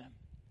told them.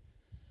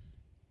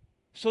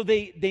 So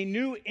they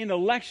knew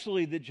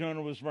intellectually that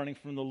Jonah was running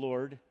from the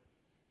Lord,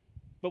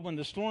 but when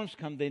the storms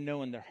come, they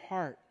know in their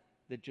heart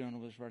that Jonah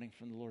was running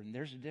from the Lord. And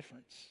there's a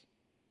difference.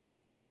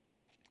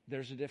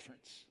 There's a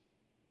difference.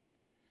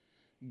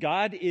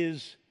 God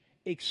is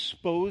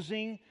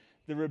exposing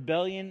the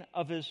rebellion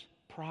of his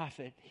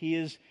prophet. He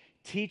is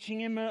teaching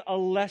him a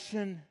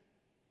lesson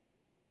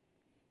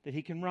that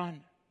he can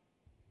run,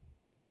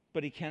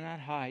 but he cannot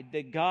hide.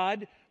 That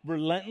God,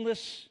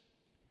 relentless,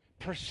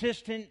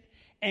 persistent,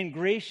 and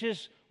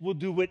gracious, will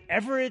do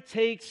whatever it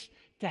takes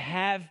to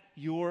have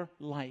your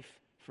life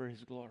for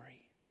his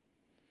glory.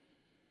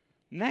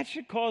 And that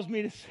should cause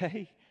me to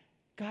say,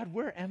 God,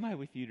 where am I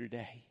with you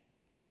today?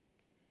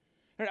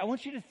 I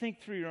want you to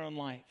think through your own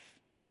life.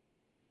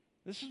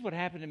 This is what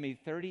happened to me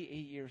 38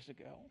 years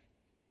ago.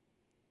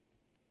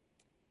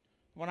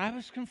 When I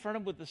was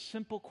confronted with a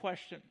simple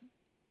question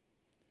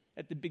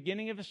at the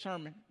beginning of a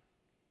sermon,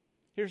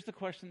 here's the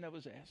question that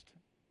was asked.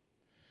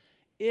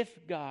 If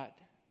God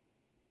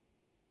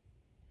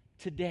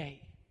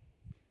today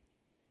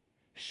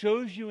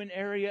shows you an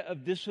area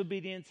of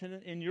disobedience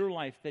in your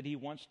life that he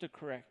wants to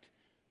correct,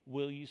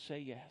 will you say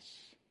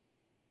yes?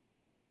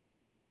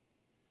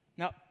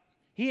 Now,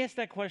 he asked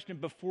that question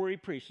before he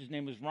preached. His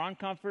name was Ron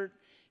Comfort.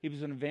 He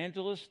was an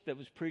evangelist that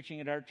was preaching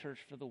at our church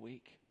for the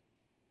week.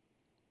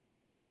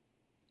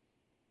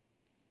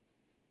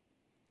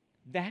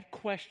 That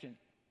question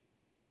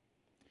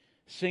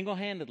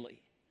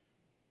single-handedly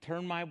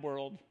turned my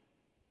world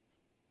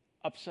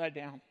upside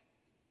down.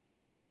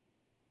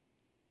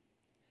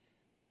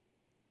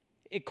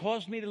 It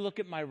caused me to look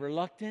at my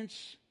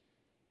reluctance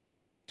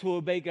to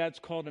obey God's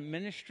call to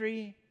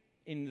ministry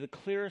in the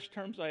clearest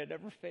terms I had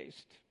ever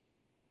faced.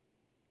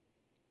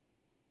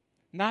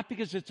 Not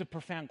because it's a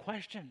profound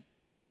question,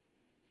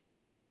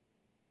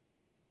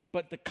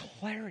 but the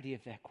clarity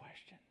of that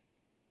question.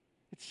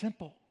 It's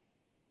simple.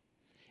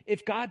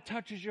 If God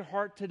touches your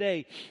heart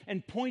today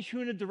and points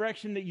you in a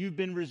direction that you've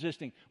been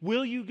resisting,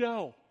 will you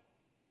go?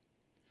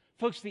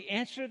 Folks, the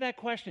answer to that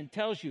question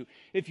tells you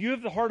if you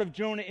have the heart of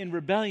Jonah in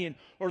rebellion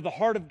or the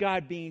heart of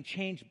God being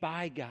changed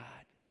by God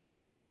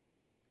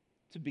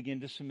to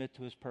begin to submit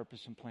to his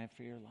purpose and plan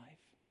for your life.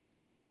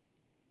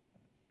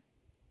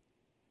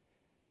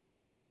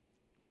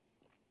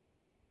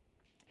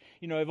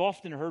 You know, I've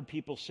often heard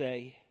people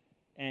say,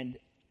 and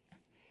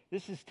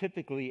this is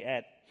typically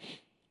at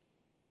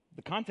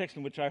the context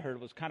in which I heard it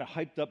was kind of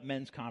hyped up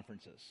men's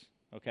conferences,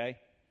 okay?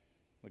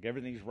 Like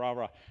everything's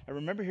rah-rah. I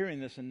remember hearing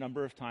this a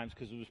number of times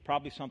because it was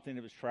probably something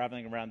that was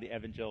traveling around the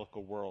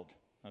evangelical world,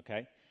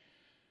 okay?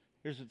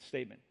 Here's the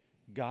statement.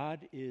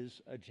 God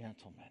is a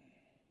gentleman.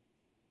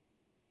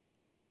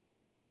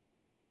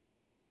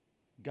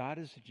 God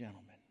is a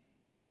gentleman.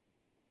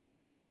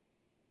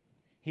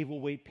 He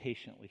will wait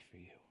patiently for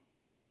you.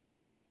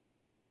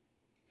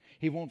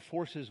 He won't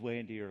force his way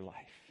into your life.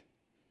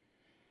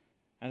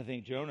 And I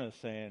think Jonah is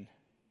saying,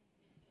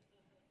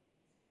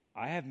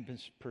 I haven't been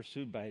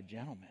pursued by a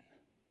gentleman.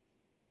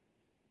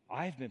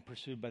 I've been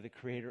pursued by the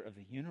creator of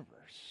the universe,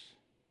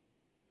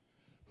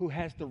 who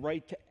has the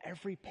right to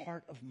every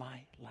part of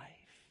my life.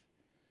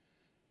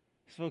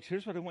 So folks,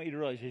 here's what I want you to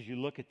realize as you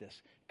look at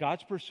this.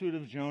 God's pursuit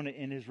of Jonah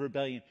in his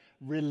rebellion,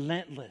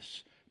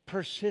 relentless,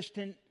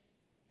 persistent,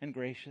 and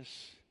gracious.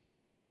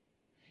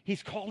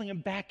 He's calling him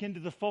back into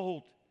the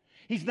fold.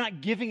 He's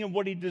not giving him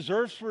what he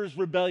deserves for his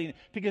rebellion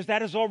because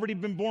that has already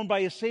been borne by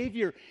a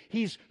Savior.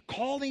 He's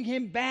calling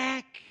him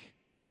back.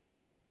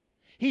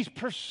 He's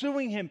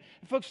pursuing him.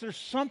 And folks, there's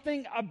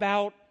something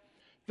about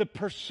the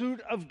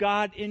pursuit of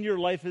God in your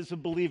life as a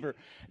believer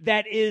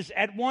that is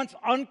at once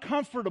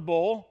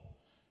uncomfortable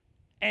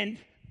and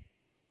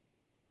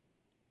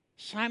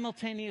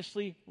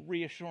simultaneously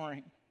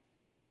reassuring.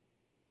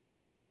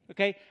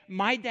 Okay?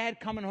 My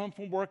dad coming home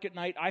from work at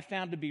night, I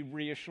found to be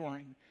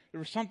reassuring. There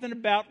was something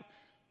about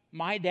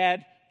my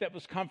dad that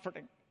was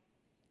comforting.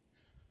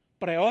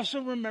 But I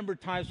also remember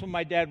times when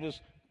my dad was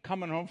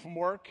coming home from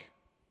work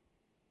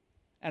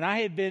and I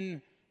had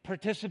been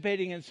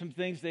participating in some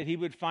things that he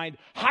would find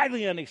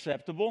highly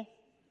unacceptable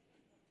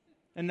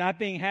and not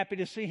being happy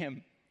to see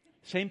him.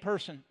 Same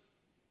person.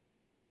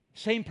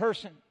 Same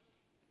person.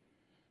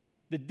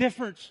 The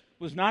difference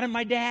was not in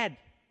my dad.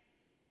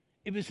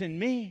 It was in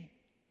me.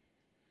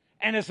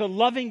 And as a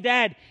loving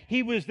dad,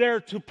 he was there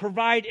to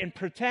provide and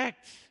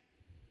protect.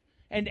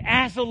 And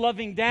as a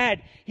loving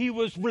dad, he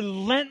was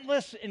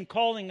relentless in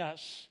calling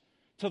us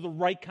to the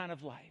right kind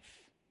of life.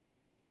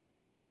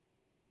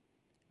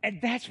 And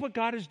that's what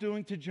God is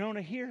doing to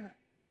Jonah here.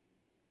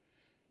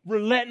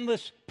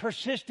 Relentless,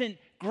 persistent,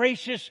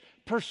 gracious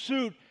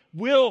pursuit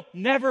will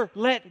never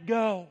let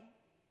go.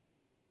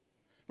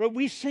 But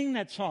we sing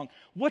that song.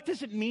 What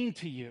does it mean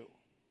to you?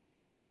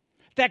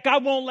 That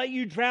God won't let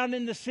you drown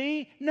in the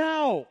sea?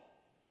 No.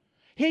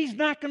 He's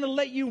not going to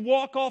let you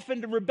walk off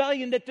into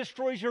rebellion that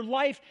destroys your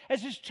life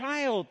as his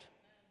child.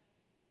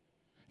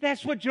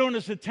 That's what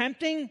Jonah's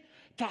attempting,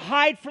 to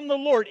hide from the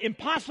Lord.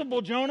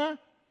 Impossible, Jonah.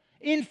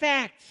 In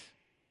fact,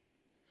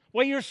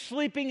 While you're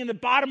sleeping in the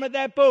bottom of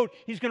that boat,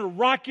 He's going to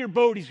rock your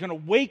boat. He's going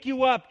to wake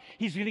you up.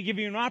 He's going to give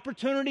you an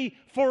opportunity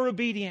for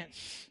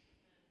obedience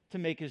to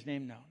make His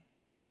name known.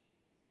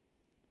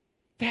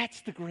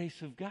 That's the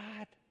grace of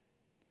God.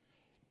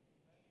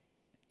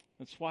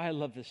 That's why I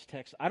love this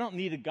text. I don't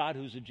need a God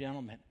who's a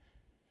gentleman.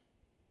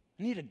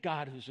 I need a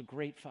God who's a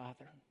great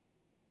Father,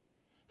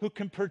 who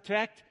can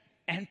protect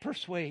and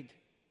persuade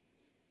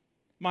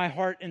my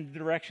heart in the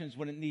directions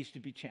when it needs to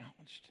be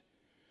challenged.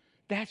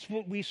 That's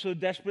what we so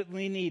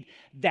desperately need.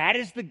 That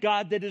is the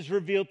God that is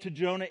revealed to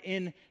Jonah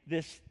in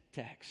this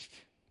text.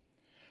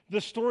 The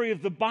story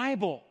of the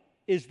Bible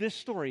is this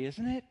story,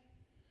 isn't it?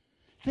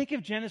 Think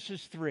of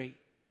Genesis 3,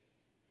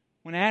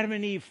 when Adam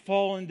and Eve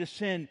fall into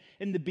sin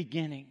in the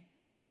beginning.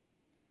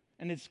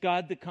 And it's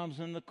God that comes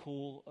in the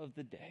cool of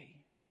the day.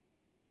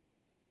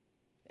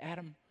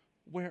 Adam,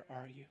 where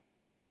are you?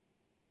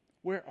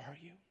 Where are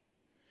you?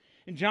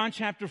 In John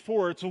chapter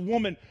 4, it's a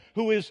woman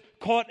who is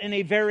caught in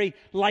a very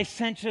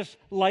licentious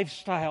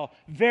lifestyle,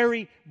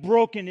 very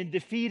broken and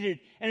defeated.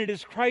 And it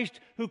is Christ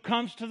who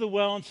comes to the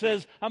well and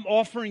says, I'm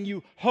offering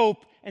you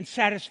hope and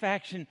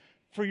satisfaction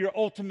for your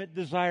ultimate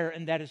desire,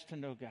 and that is to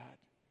know God.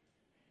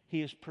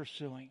 He is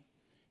pursuing.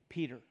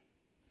 Peter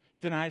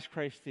denies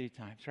Christ 3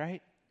 times,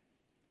 right?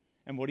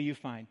 And what do you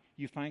find?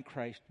 You find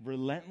Christ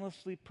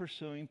relentlessly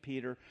pursuing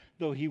Peter.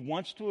 Though he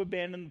wants to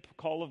abandon the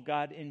call of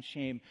God in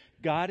shame,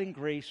 God in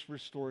grace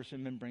restores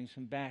him and brings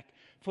him back.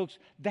 Folks,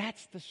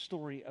 that's the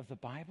story of the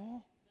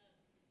Bible.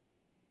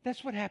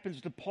 That's what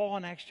happens to Paul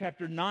in Acts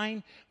chapter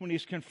 9 when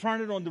he's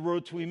confronted on the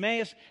road to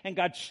Emmaus, and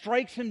God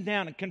strikes him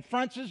down and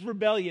confronts his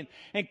rebellion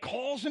and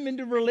calls him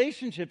into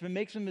relationship and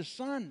makes him his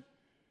son.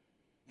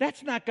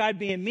 That's not God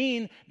being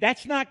mean.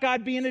 That's not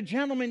God being a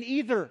gentleman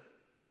either.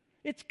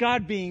 It's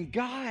God being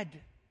God,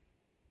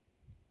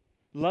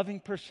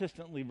 loving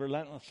persistently,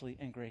 relentlessly,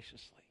 and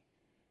graciously.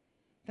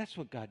 That's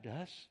what God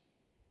does.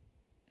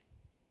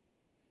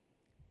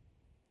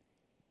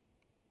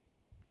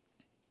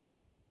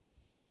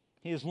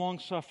 He is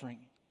long-suffering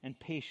and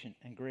patient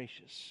and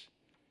gracious.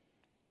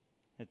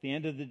 At the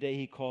end of the day,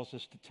 He calls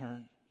us to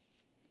turn.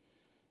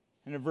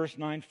 And in verse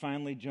 9,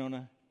 finally,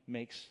 Jonah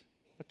makes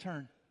a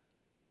turn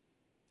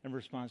and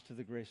responds to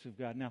the grace of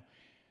God. Now,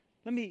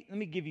 let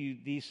me give you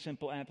these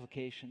simple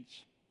applications.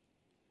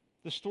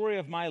 The story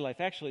of my life,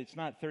 actually, it's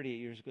not 38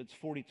 years ago, it's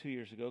 42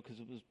 years ago, because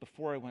it was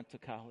before I went to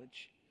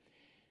college.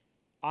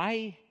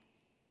 My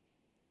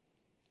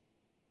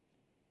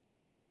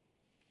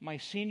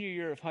senior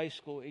year of high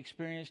school,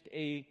 experienced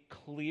a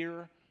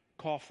clear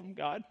call from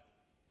God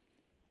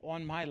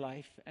on my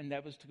life, and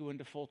that was to go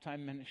into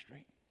full-time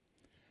ministry.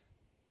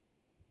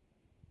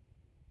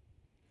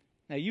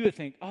 Now, you would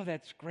think, oh,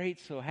 that's great,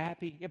 so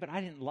happy. Yeah, but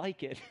I didn't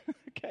like it,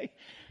 okay?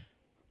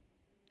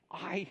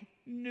 I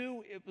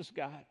knew it was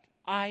God.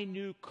 I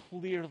knew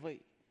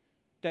clearly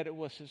that it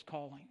was His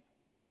calling.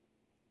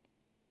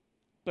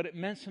 But it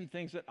meant some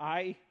things that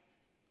I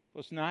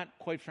was not,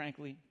 quite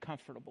frankly,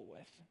 comfortable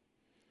with.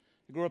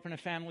 I grew up in a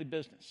family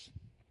business.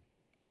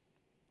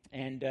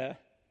 And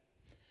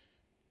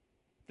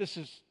this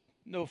is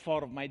no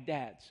fault of my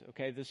dad's,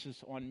 okay? This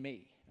is on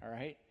me, all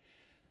right?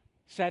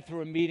 Sat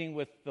through a meeting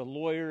with the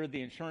lawyer,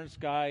 the insurance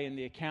guy, and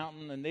the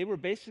accountant, and they were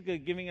basically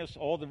giving us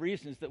all the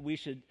reasons that we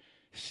should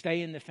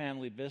stay in the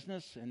family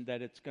business and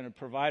that it's going to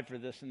provide for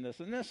this and this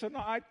and this. And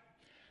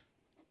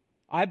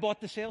I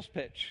bought the sales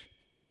pitch.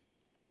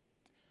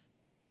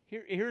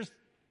 Here's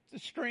the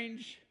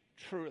strange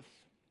truth.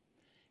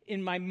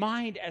 In my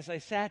mind, as I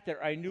sat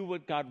there, I knew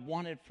what God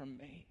wanted from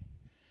me.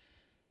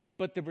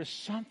 But there was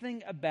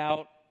something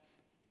about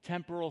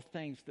temporal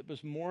things that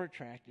was more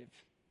attractive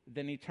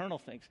than eternal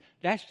things.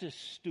 That's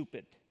just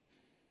stupid.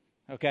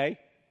 Okay?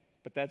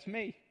 But that's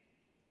me.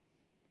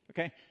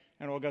 Okay?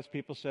 And all God's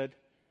people said,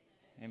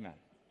 amen.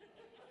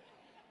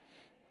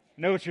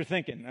 Know what you're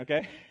thinking,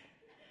 okay?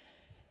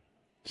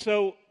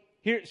 So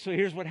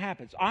here's what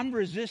happens. I'm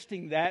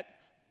resisting that.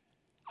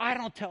 I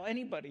don't tell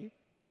anybody.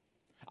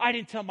 I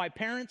didn't tell my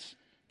parents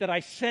that I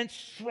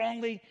sensed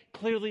strongly,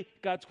 clearly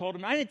God's called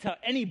them. I didn't tell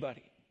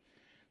anybody.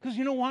 Because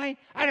you know why?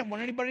 I didn't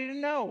want anybody to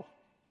know.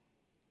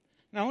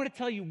 Now I want to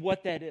tell you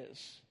what that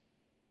is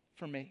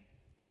for me.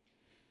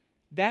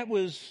 That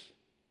was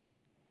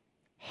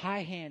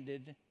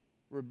high-handed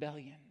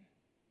rebellion.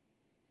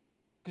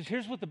 Because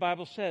here's what the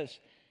Bible says.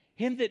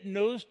 Him that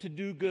knows to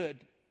do good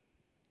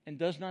and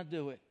does not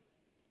do it,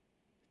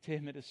 to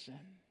him it is sin.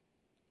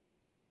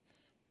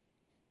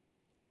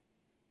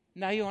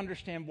 Now you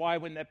understand why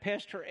when that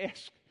pastor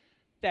asked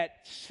that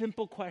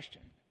simple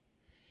question,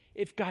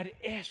 if God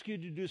asks you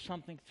to do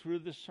something through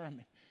this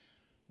sermon,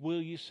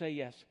 will you say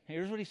yes?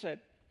 Here's what he said.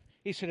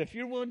 He said, if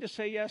you're willing to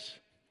say yes,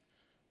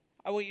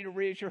 I want you to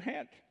raise your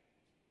hand.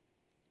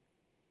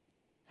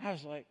 I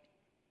was like,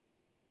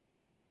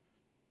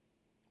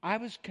 I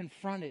was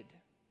confronted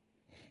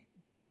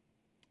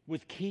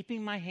with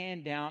keeping my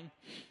hand down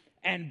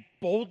and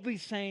boldly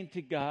saying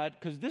to God,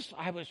 because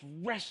I was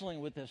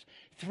wrestling with this.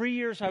 3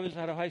 years I was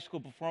out of high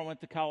school before I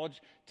went to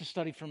college to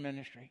study for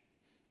ministry.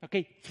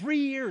 Okay, 3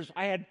 years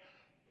I had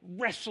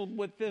wrestled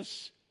with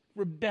this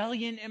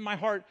rebellion in my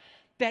heart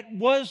that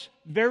was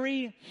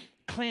very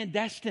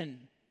clandestine.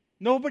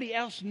 Nobody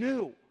else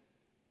knew.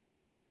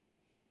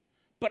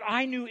 But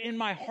I knew in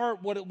my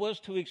heart what it was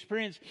to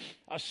experience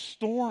a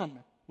storm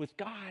with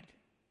God.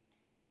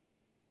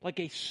 Like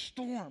a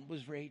storm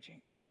was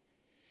raging.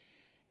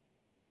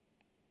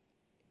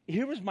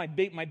 Here was my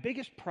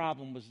biggest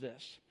problem was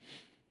this.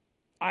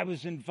 I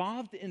was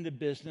involved in the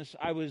business.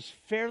 I was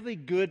fairly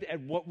good at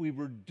what we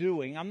were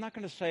doing. I'm not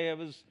going to say I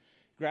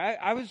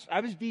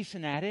was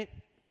decent at it.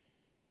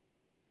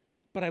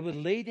 But I would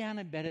lay down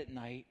in bed at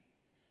night,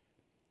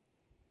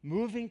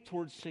 moving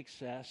towards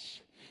success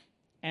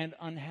and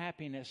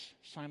unhappiness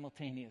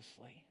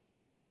simultaneously.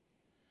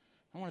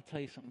 I want to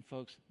tell you something,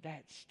 folks.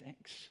 That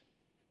stinks.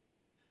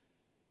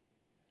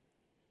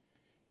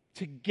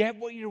 To get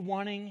what you're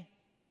wanting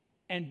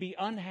and be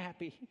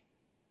unhappy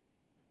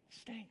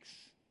stinks.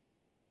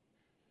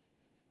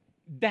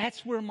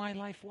 That's where my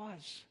life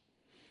was.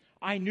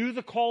 I knew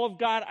the call of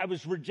God. I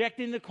was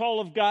rejecting the call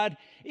of God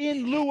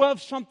in lieu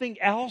of something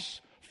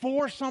else,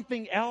 for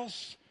something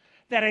else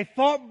that I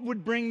thought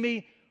would bring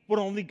me what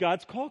only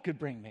God's call could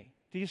bring me.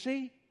 Do you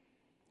see?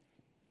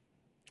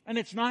 And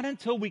it's not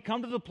until we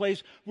come to the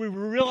place where we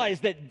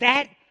realize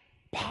that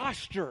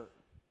posture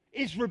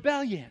is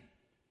rebellion.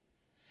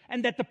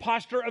 And that the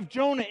posture of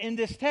Jonah in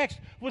this text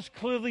was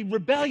clearly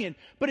rebellion.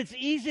 But it's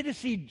easy to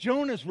see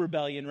Jonah's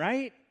rebellion,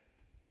 right?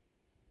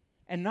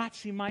 And not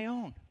see my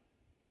own.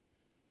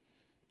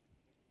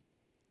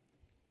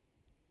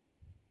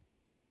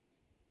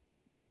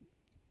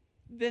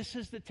 This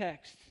is the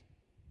text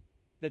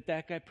that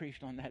guy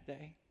preached on that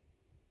day.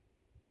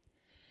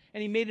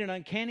 And he made an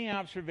uncanny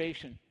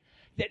observation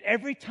that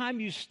every time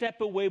you step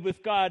away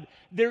with God,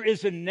 there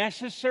is a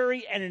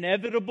necessary and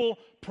inevitable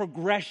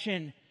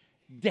progression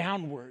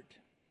downward.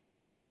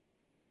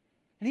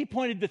 And he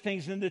pointed to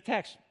things in the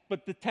text,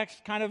 but the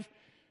text kind of,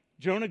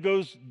 Jonah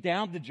goes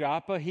down to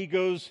Joppa, he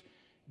goes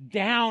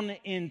down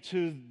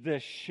into the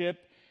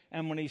ship,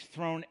 and when he's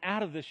thrown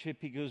out of the ship,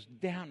 he goes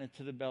down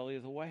into the belly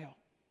of the whale.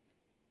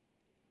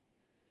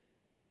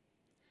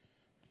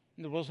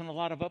 And there wasn't a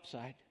lot of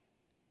upside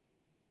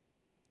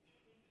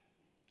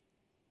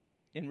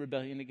in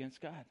rebellion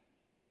against God.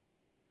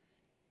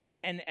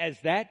 And as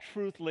that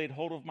truth laid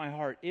hold of my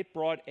heart, it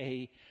brought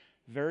a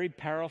very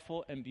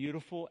powerful and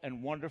beautiful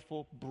and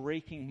wonderful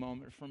breaking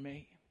moment for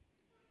me.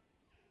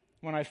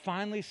 When I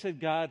finally said,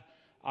 God,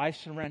 I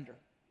surrender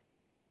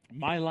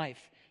my life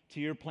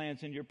to your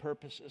plans and your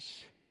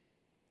purposes.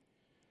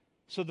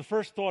 So the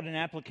first thought and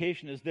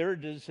application is there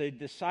is a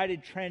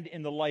decided trend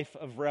in the life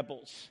of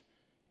rebels.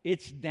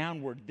 It's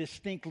downward,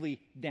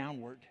 distinctly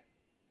downward.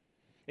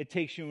 It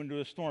takes you into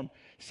a storm.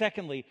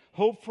 Secondly,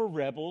 hope for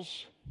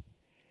rebels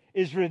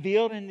is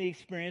revealed in the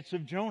experience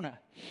of Jonah.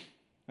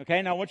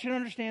 Okay, now I want you to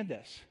understand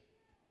this.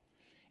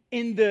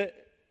 In the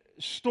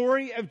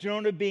story of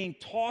Jonah being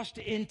tossed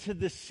into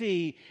the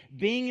sea,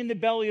 being in the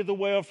belly of the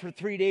whale for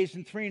 3 days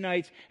and 3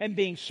 nights, and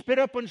being spit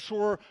up on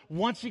shore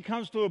once he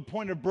comes to a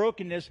point of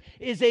brokenness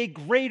is a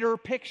greater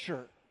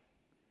picture,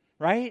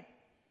 right?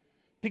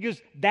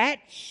 Because that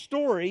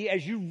story,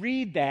 as you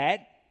read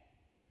that,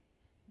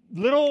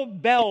 little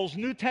bells,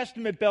 New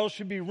Testament bells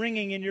should be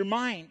ringing in your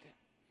mind.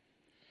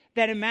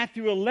 That in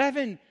Matthew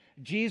 11,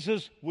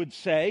 Jesus would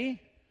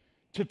say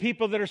to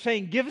people that are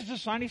saying, give us a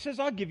sign. He says,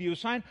 I'll give you a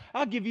sign.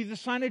 I'll give you the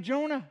sign of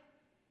Jonah.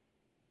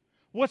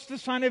 What's the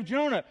sign of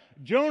Jonah?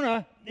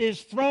 Jonah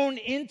is thrown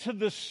into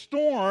the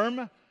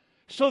storm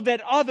so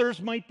that others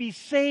might be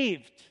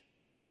saved.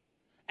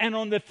 And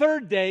on the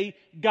third day,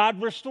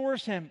 God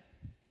restores him.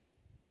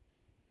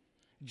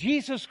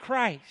 Jesus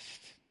Christ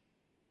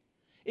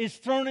is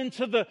thrown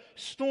into the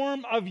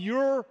storm of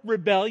your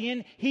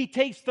rebellion. He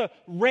takes the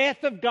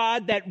wrath of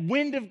God, that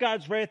wind of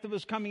God's wrath that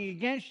was coming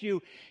against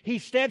you. He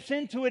steps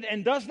into it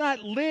and does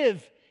not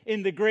live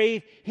in the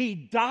grave. He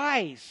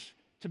dies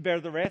to bear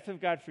the wrath of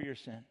God for your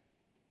sin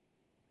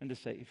and to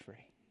set you free.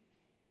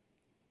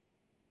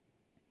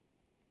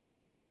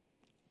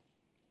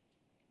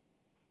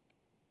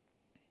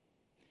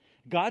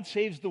 God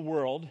saves the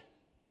world.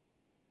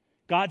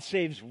 God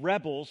saves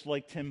rebels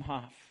like Tim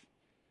Hoff.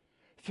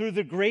 Through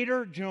the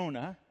greater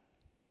Jonah,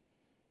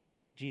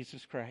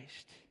 Jesus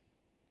Christ.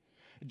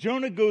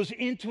 Jonah goes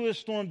into a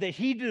storm that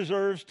he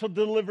deserves to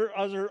deliver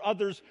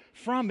others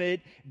from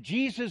it.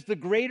 Jesus, the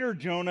greater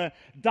Jonah,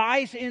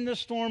 dies in the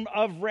storm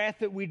of wrath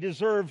that we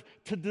deserve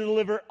to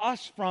deliver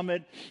us from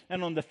it.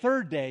 And on the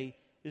third day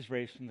is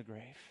raised from the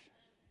grave.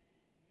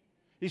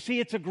 You see,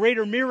 it's a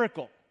greater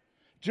miracle.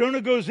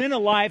 Jonah goes in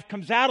alive,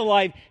 comes out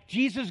alive.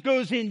 Jesus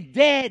goes in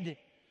dead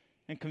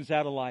and comes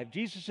out alive.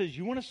 Jesus says,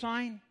 you want a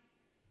sign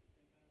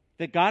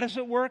that God is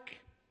at work?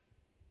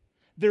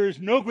 There is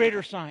no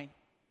greater sign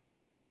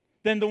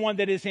than the one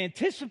that is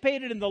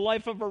anticipated in the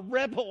life of a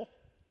rebel.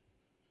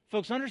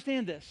 Folks,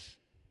 understand this.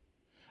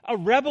 A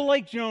rebel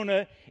like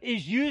Jonah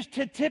is used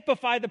to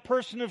typify the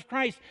person of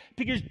Christ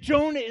because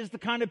Jonah is the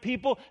kind of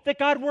people that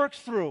God works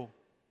through.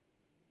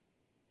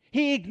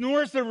 He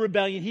ignores their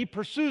rebellion. He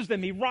pursues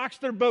them. He rocks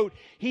their boat.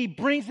 He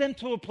brings them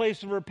to a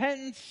place of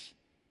repentance.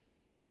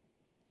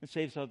 and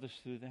saves others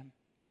through them.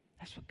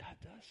 That's what God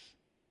does.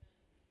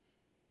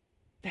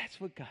 That's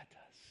what God does.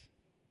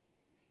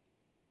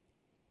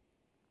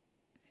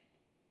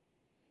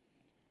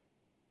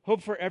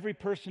 Hope for every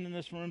person in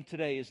this room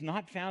today is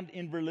not found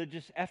in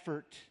religious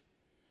effort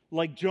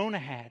like Jonah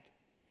had,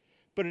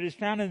 but it is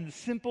found in the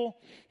simple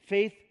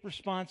faith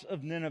response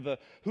of Nineveh,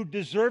 who,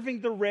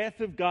 deserving the wrath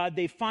of God,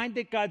 they find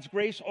that God's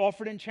grace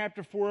offered in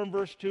chapter 4 and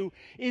verse 2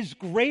 is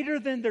greater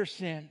than their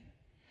sin,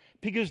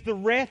 because the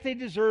wrath they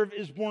deserve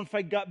is borne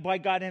by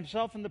God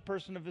himself in the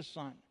person of his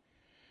Son.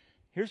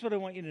 Here's what I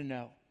want you to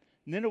know.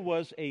 Nineveh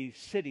was a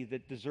city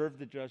that deserved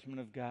the judgment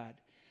of God.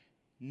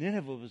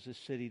 Nineveh was a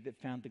city that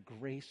found the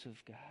grace of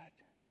God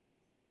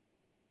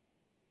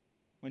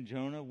when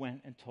Jonah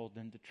went and told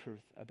them the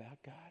truth about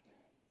God.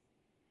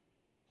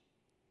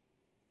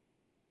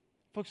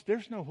 Folks,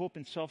 there's no hope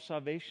in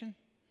self-salvation.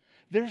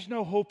 There's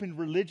no hope in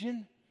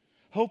religion.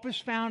 Hope is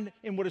found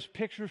in what is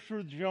pictured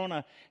through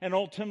Jonah and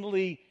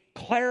ultimately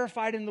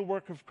clarified in the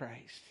work of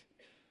Christ,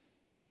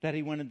 that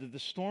he went into the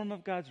storm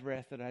of God's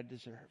wrath that I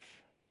deserve.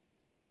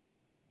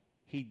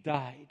 He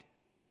died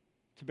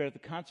to bear the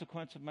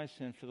consequence of my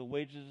sin, for the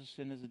wages of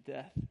sin is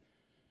death.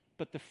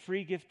 But the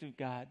free gift of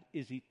God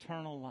is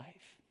eternal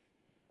life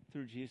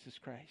through Jesus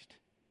Christ,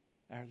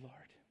 our Lord.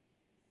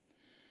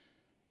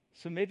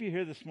 So maybe you're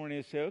here this morning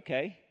and say,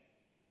 okay,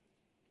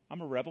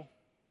 I'm a rebel.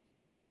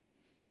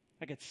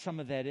 I got some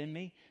of that in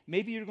me.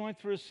 Maybe you're going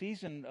through a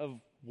season of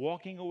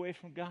walking away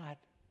from God,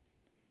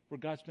 where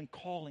God's been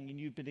calling and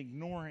you've been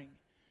ignoring,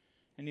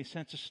 and you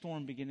sense a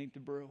storm beginning to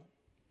brew.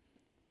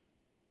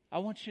 I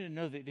want you to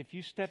know that if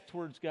you step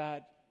towards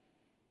God,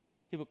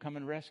 he will come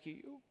and rescue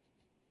you.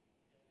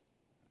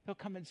 He'll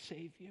come and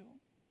save you.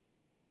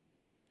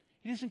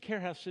 He doesn't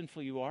care how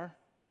sinful you are.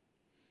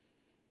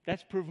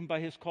 That's proven by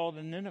his call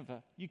to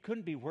Nineveh. You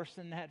couldn't be worse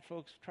than that,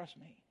 folks. Trust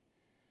me.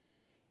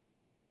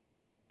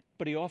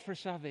 But he offers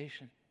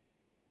salvation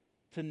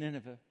to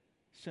Nineveh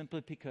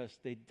simply because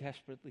they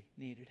desperately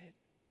needed it.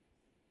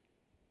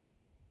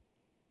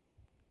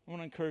 I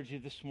want to encourage you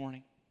this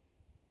morning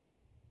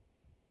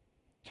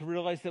to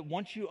realize that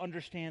once you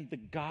understand the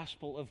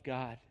gospel of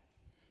God,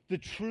 the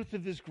truth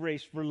of his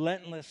grace,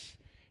 relentless,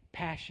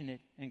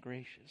 passionate, and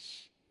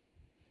gracious,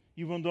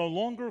 you will no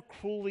longer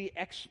cruelly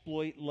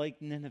exploit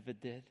like Nineveh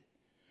did,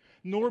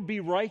 nor be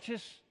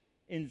righteous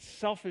in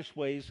selfish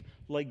ways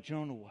like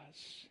Jonah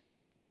was.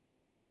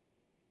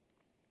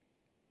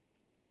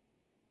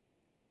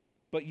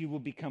 But you will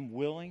become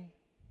willing,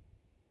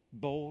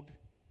 bold,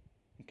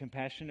 and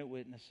compassionate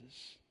witnesses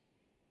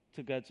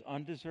to God's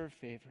undeserved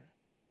favor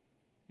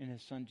in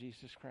his Son,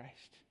 Jesus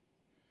Christ.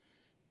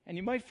 And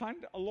you might find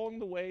along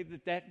the way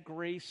that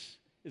grace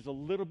is a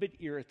little bit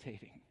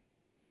irritating.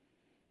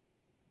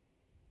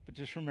 But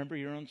just remember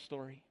your own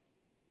story.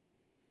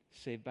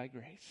 Saved by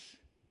grace.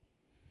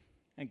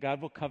 And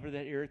God will cover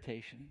that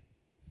irritation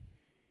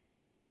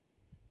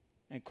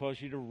and cause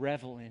you to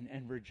revel in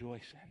and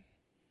rejoice in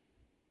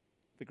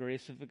the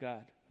grace of the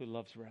God who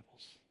loves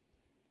rebels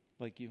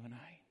like you and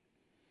I.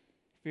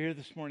 If you're here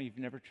this morning, you've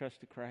never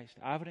trusted Christ,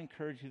 I would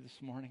encourage you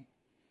this morning,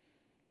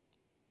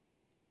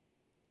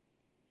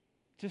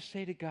 just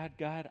say to God,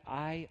 God,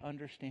 I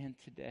understand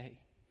today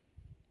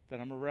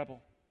that I'm a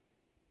rebel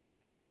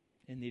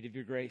in need of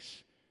your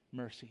grace,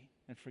 mercy,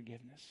 and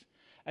forgiveness.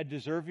 I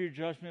deserve your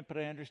judgment, but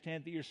I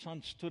understand that your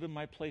Son stood in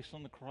my place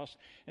on the cross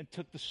and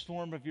took the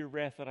storm of your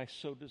wrath that I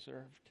so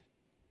deserved.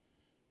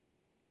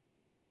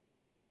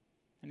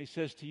 And he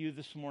says to you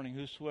this morning,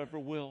 whosoever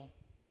will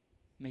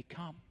may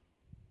come.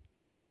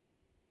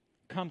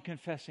 Come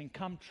confessing,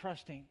 come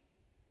trusting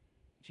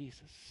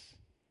Jesus.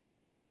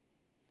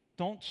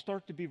 Don't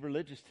start to be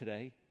religious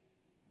today.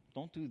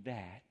 Don't do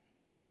that.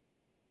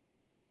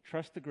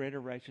 Trust the greater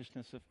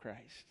righteousness of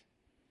Christ,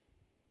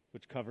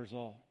 which covers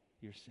all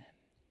your sin.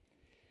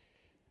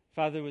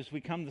 Father, as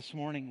we come this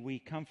morning, we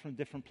come from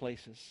different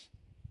places.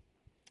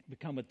 We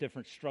come with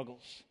different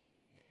struggles.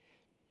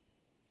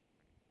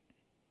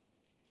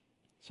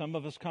 Some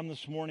of us come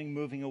this morning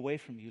moving away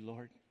from you,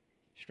 Lord,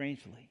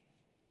 strangely.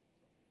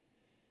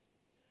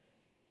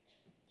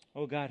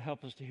 Oh God,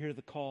 help us to hear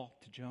the call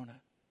to Jonah,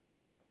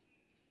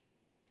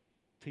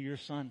 to your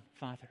son,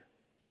 Father,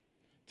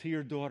 to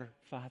your daughter,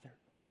 Father,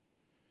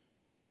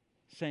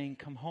 saying,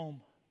 come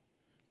home,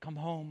 come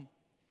home.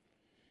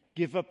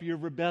 Give up your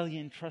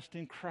rebellion, trust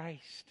in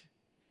Christ.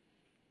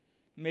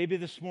 Maybe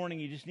this morning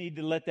you just need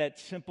to let that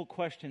simple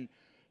question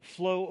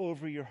flow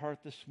over your heart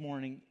this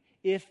morning.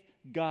 If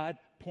God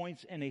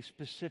points in a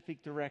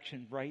specific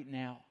direction right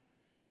now,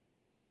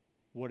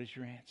 what is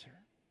your answer?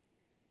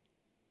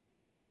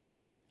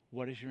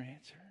 What is your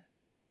answer?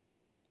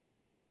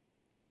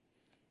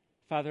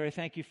 Father, I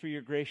thank you for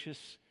your gracious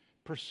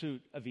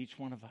pursuit of each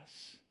one of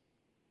us.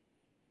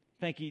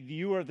 Thank you that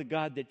you are the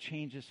God that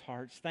changes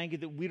hearts. Thank you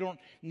that we don't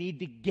need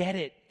to get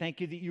it. Thank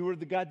you that you are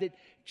the God that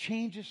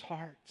changes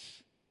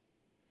hearts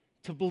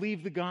to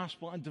believe the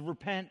gospel and to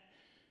repent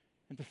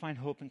and to find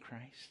hope in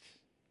Christ.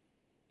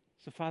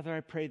 So, Father,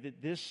 I pray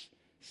that this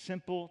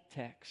simple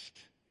text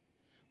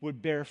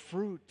would bear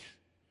fruit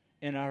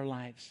in our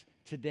lives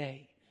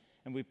today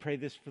And we pray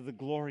this for the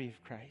glory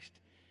of Christ.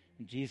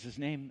 In Jesus'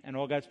 name. And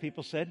all God's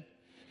people said,